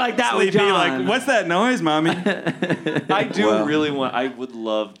movie like that with Sleepy, John. like, what's that noise, mommy? I do Well. really want. I would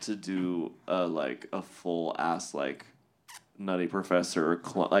love to do like a full ass like Nutty Professor,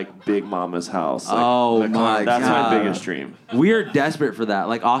 like Big Mama's House. Like, Oh the my That's God. my biggest dream. We are desperate for that.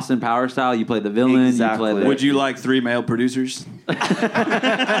 Like Austin Power style, you play the villain, Exactly. you play the Would you like 3 male producers? 3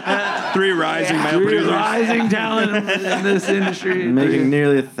 rising male producers. rising talent in this industry. Making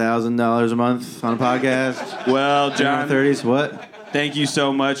nearly $1,000 a month on a podcast. Well, In our John, 30s. What? thank you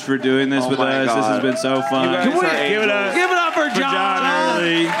so much for doing this Oh with my us. This God. has been so fun. You guys are Give it up. angels. Give it up for For John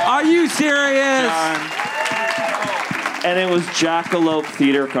Early. Are you serious? John. And it was Jackalope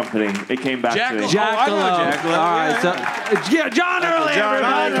Theater Company. It came back to me. Jackalope. Oh, I know Jackalope. Jackalope. All right, Yeah. so yeah, John Early,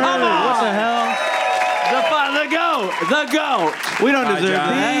 everybody, come on! What the hell? The goat. We don't Bye, deserve John.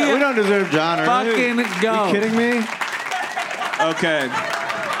 that. We don't deserve John Early. Fucking Are goat. you kidding me? Okay.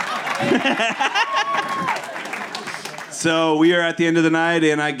 So we are at the end of the night,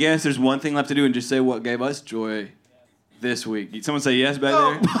 and I guess there's one thing left to do, and just say what gave us joy this week. Someone say yes back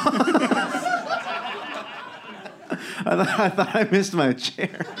there? I thought I missed my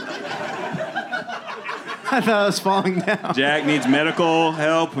chair. I thought I was falling down. Jack needs medical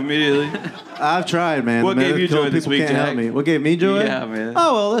help immediately. I've tried, man. What gave you joy this week, can't Jack? help me. What gave me joy? Yeah, man.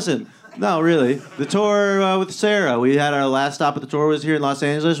 Oh, well, listen. No, really. The tour with Sarah. We had our last stop at the tour was here in Los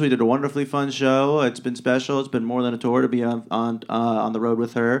Angeles. We did a wonderfully fun show. It's been special. It's been more than a tour to be on the road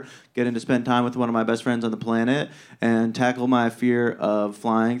with her, getting to spend time with one of my best friends on the planet, and tackle my fear of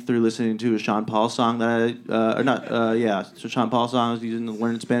flying through listening to a Sean Paul song that it's a Sean Paul song. I was using to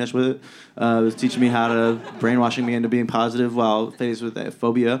learn Spanish with it. It was teaching me how to brainwashing me into being positive while faced with that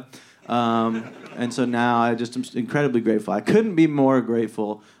phobia. And so now I just am incredibly grateful. I couldn't be more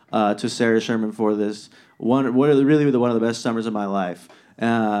grateful to Sarah Sherman for this one of the best summers of my life.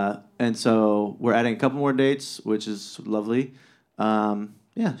 And so we're adding a couple more dates, which is lovely. Shout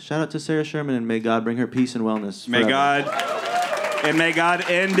out to Sarah Sherman, and may God bring her peace and wellness forever. May God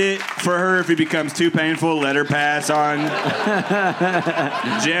end it for her if it becomes too painful. Let her pass on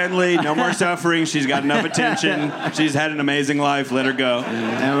gently. No more suffering. She's got enough attention. She's had an amazing life. Let her go.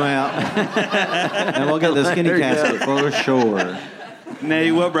 And we'll get the skinny casket for sure.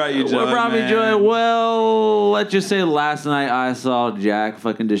 Nate, what brought you joy? What brought me joy? Well, let's just say last night I saw Jack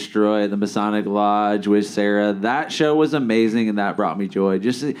fucking destroy the Masonic Lodge with Sarah. That show was amazing, and that brought me joy.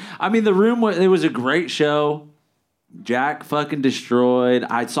 The room it was a great show. Jack fucking destroyed.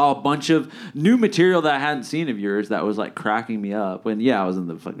 I saw a bunch of new material that I hadn't seen of yours that was like cracking me up. And I was in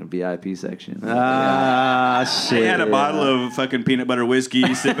the fucking VIP section. Shit. They had a bottle of fucking peanut butter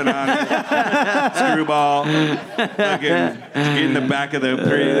whiskey sipping on it. Screwball. Fucking in the back of the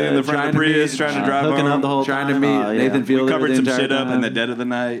front of the Prius trying to drive hooking home. up the whole trying to time. meet Nathan Fielder. We covered some the entire shit up time. in the dead of the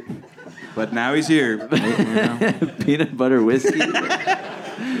night. But now he's here. Peanut butter whiskey.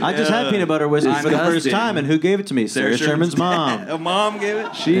 I just had peanut butter whiskey for the first Disgusting. time, and who gave it to me? Sarah Sherman's mom. A mom gave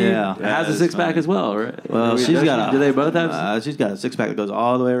it? She has a six-pack as well, right? Well, she's got a... Do they both have... she's got a six-pack that goes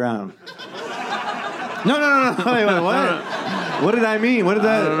all the way around. No. Wait, what? What did I mean? What did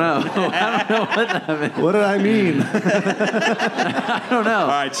that... I don't know. I don't know what that meant. What did I mean? I don't know. All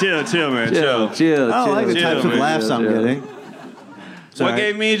right, chill, man. Chill. I don't like the types of laughs I'm getting. What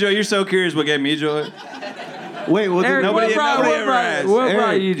gave me joy? You're so curious what gave me joy? Wait, Eric, nobody what ever asked.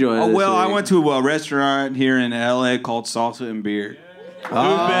 brought you joy? Oh, this well, week? I went to a restaurant here in LA called Salsa and Beer. Who's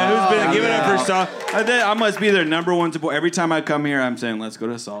been giving up for salsa? I must be their number one support. Every time I come here, I'm saying, let's go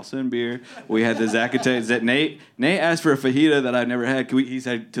to Salsa and Beer. We had the Zacatecas. Nate asked for a fajita that I've never had. He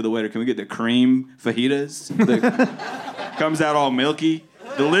said to the waiter, can we get the cream fajitas? Comes out all milky.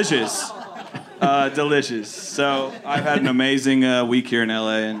 Delicious. Delicious. So I've had an amazing week here in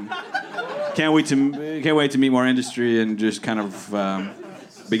LA, and can't wait to meet more industry and just kind of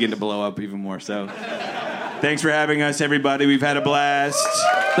begin to blow up even more. So thanks for having us, everybody. We've had a blast.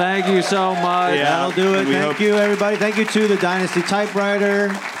 Thank you so much. Yeah, that'll do it. Thank you, everybody. Thank you to the Dynasty Typewriter,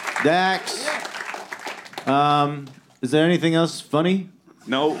 Dax. Is there anything else funny?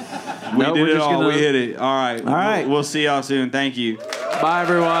 Nope. We did it all. We hit it. All right. All right. We'll see y'all soon. Thank you. Bye,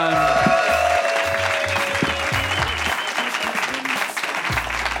 everyone.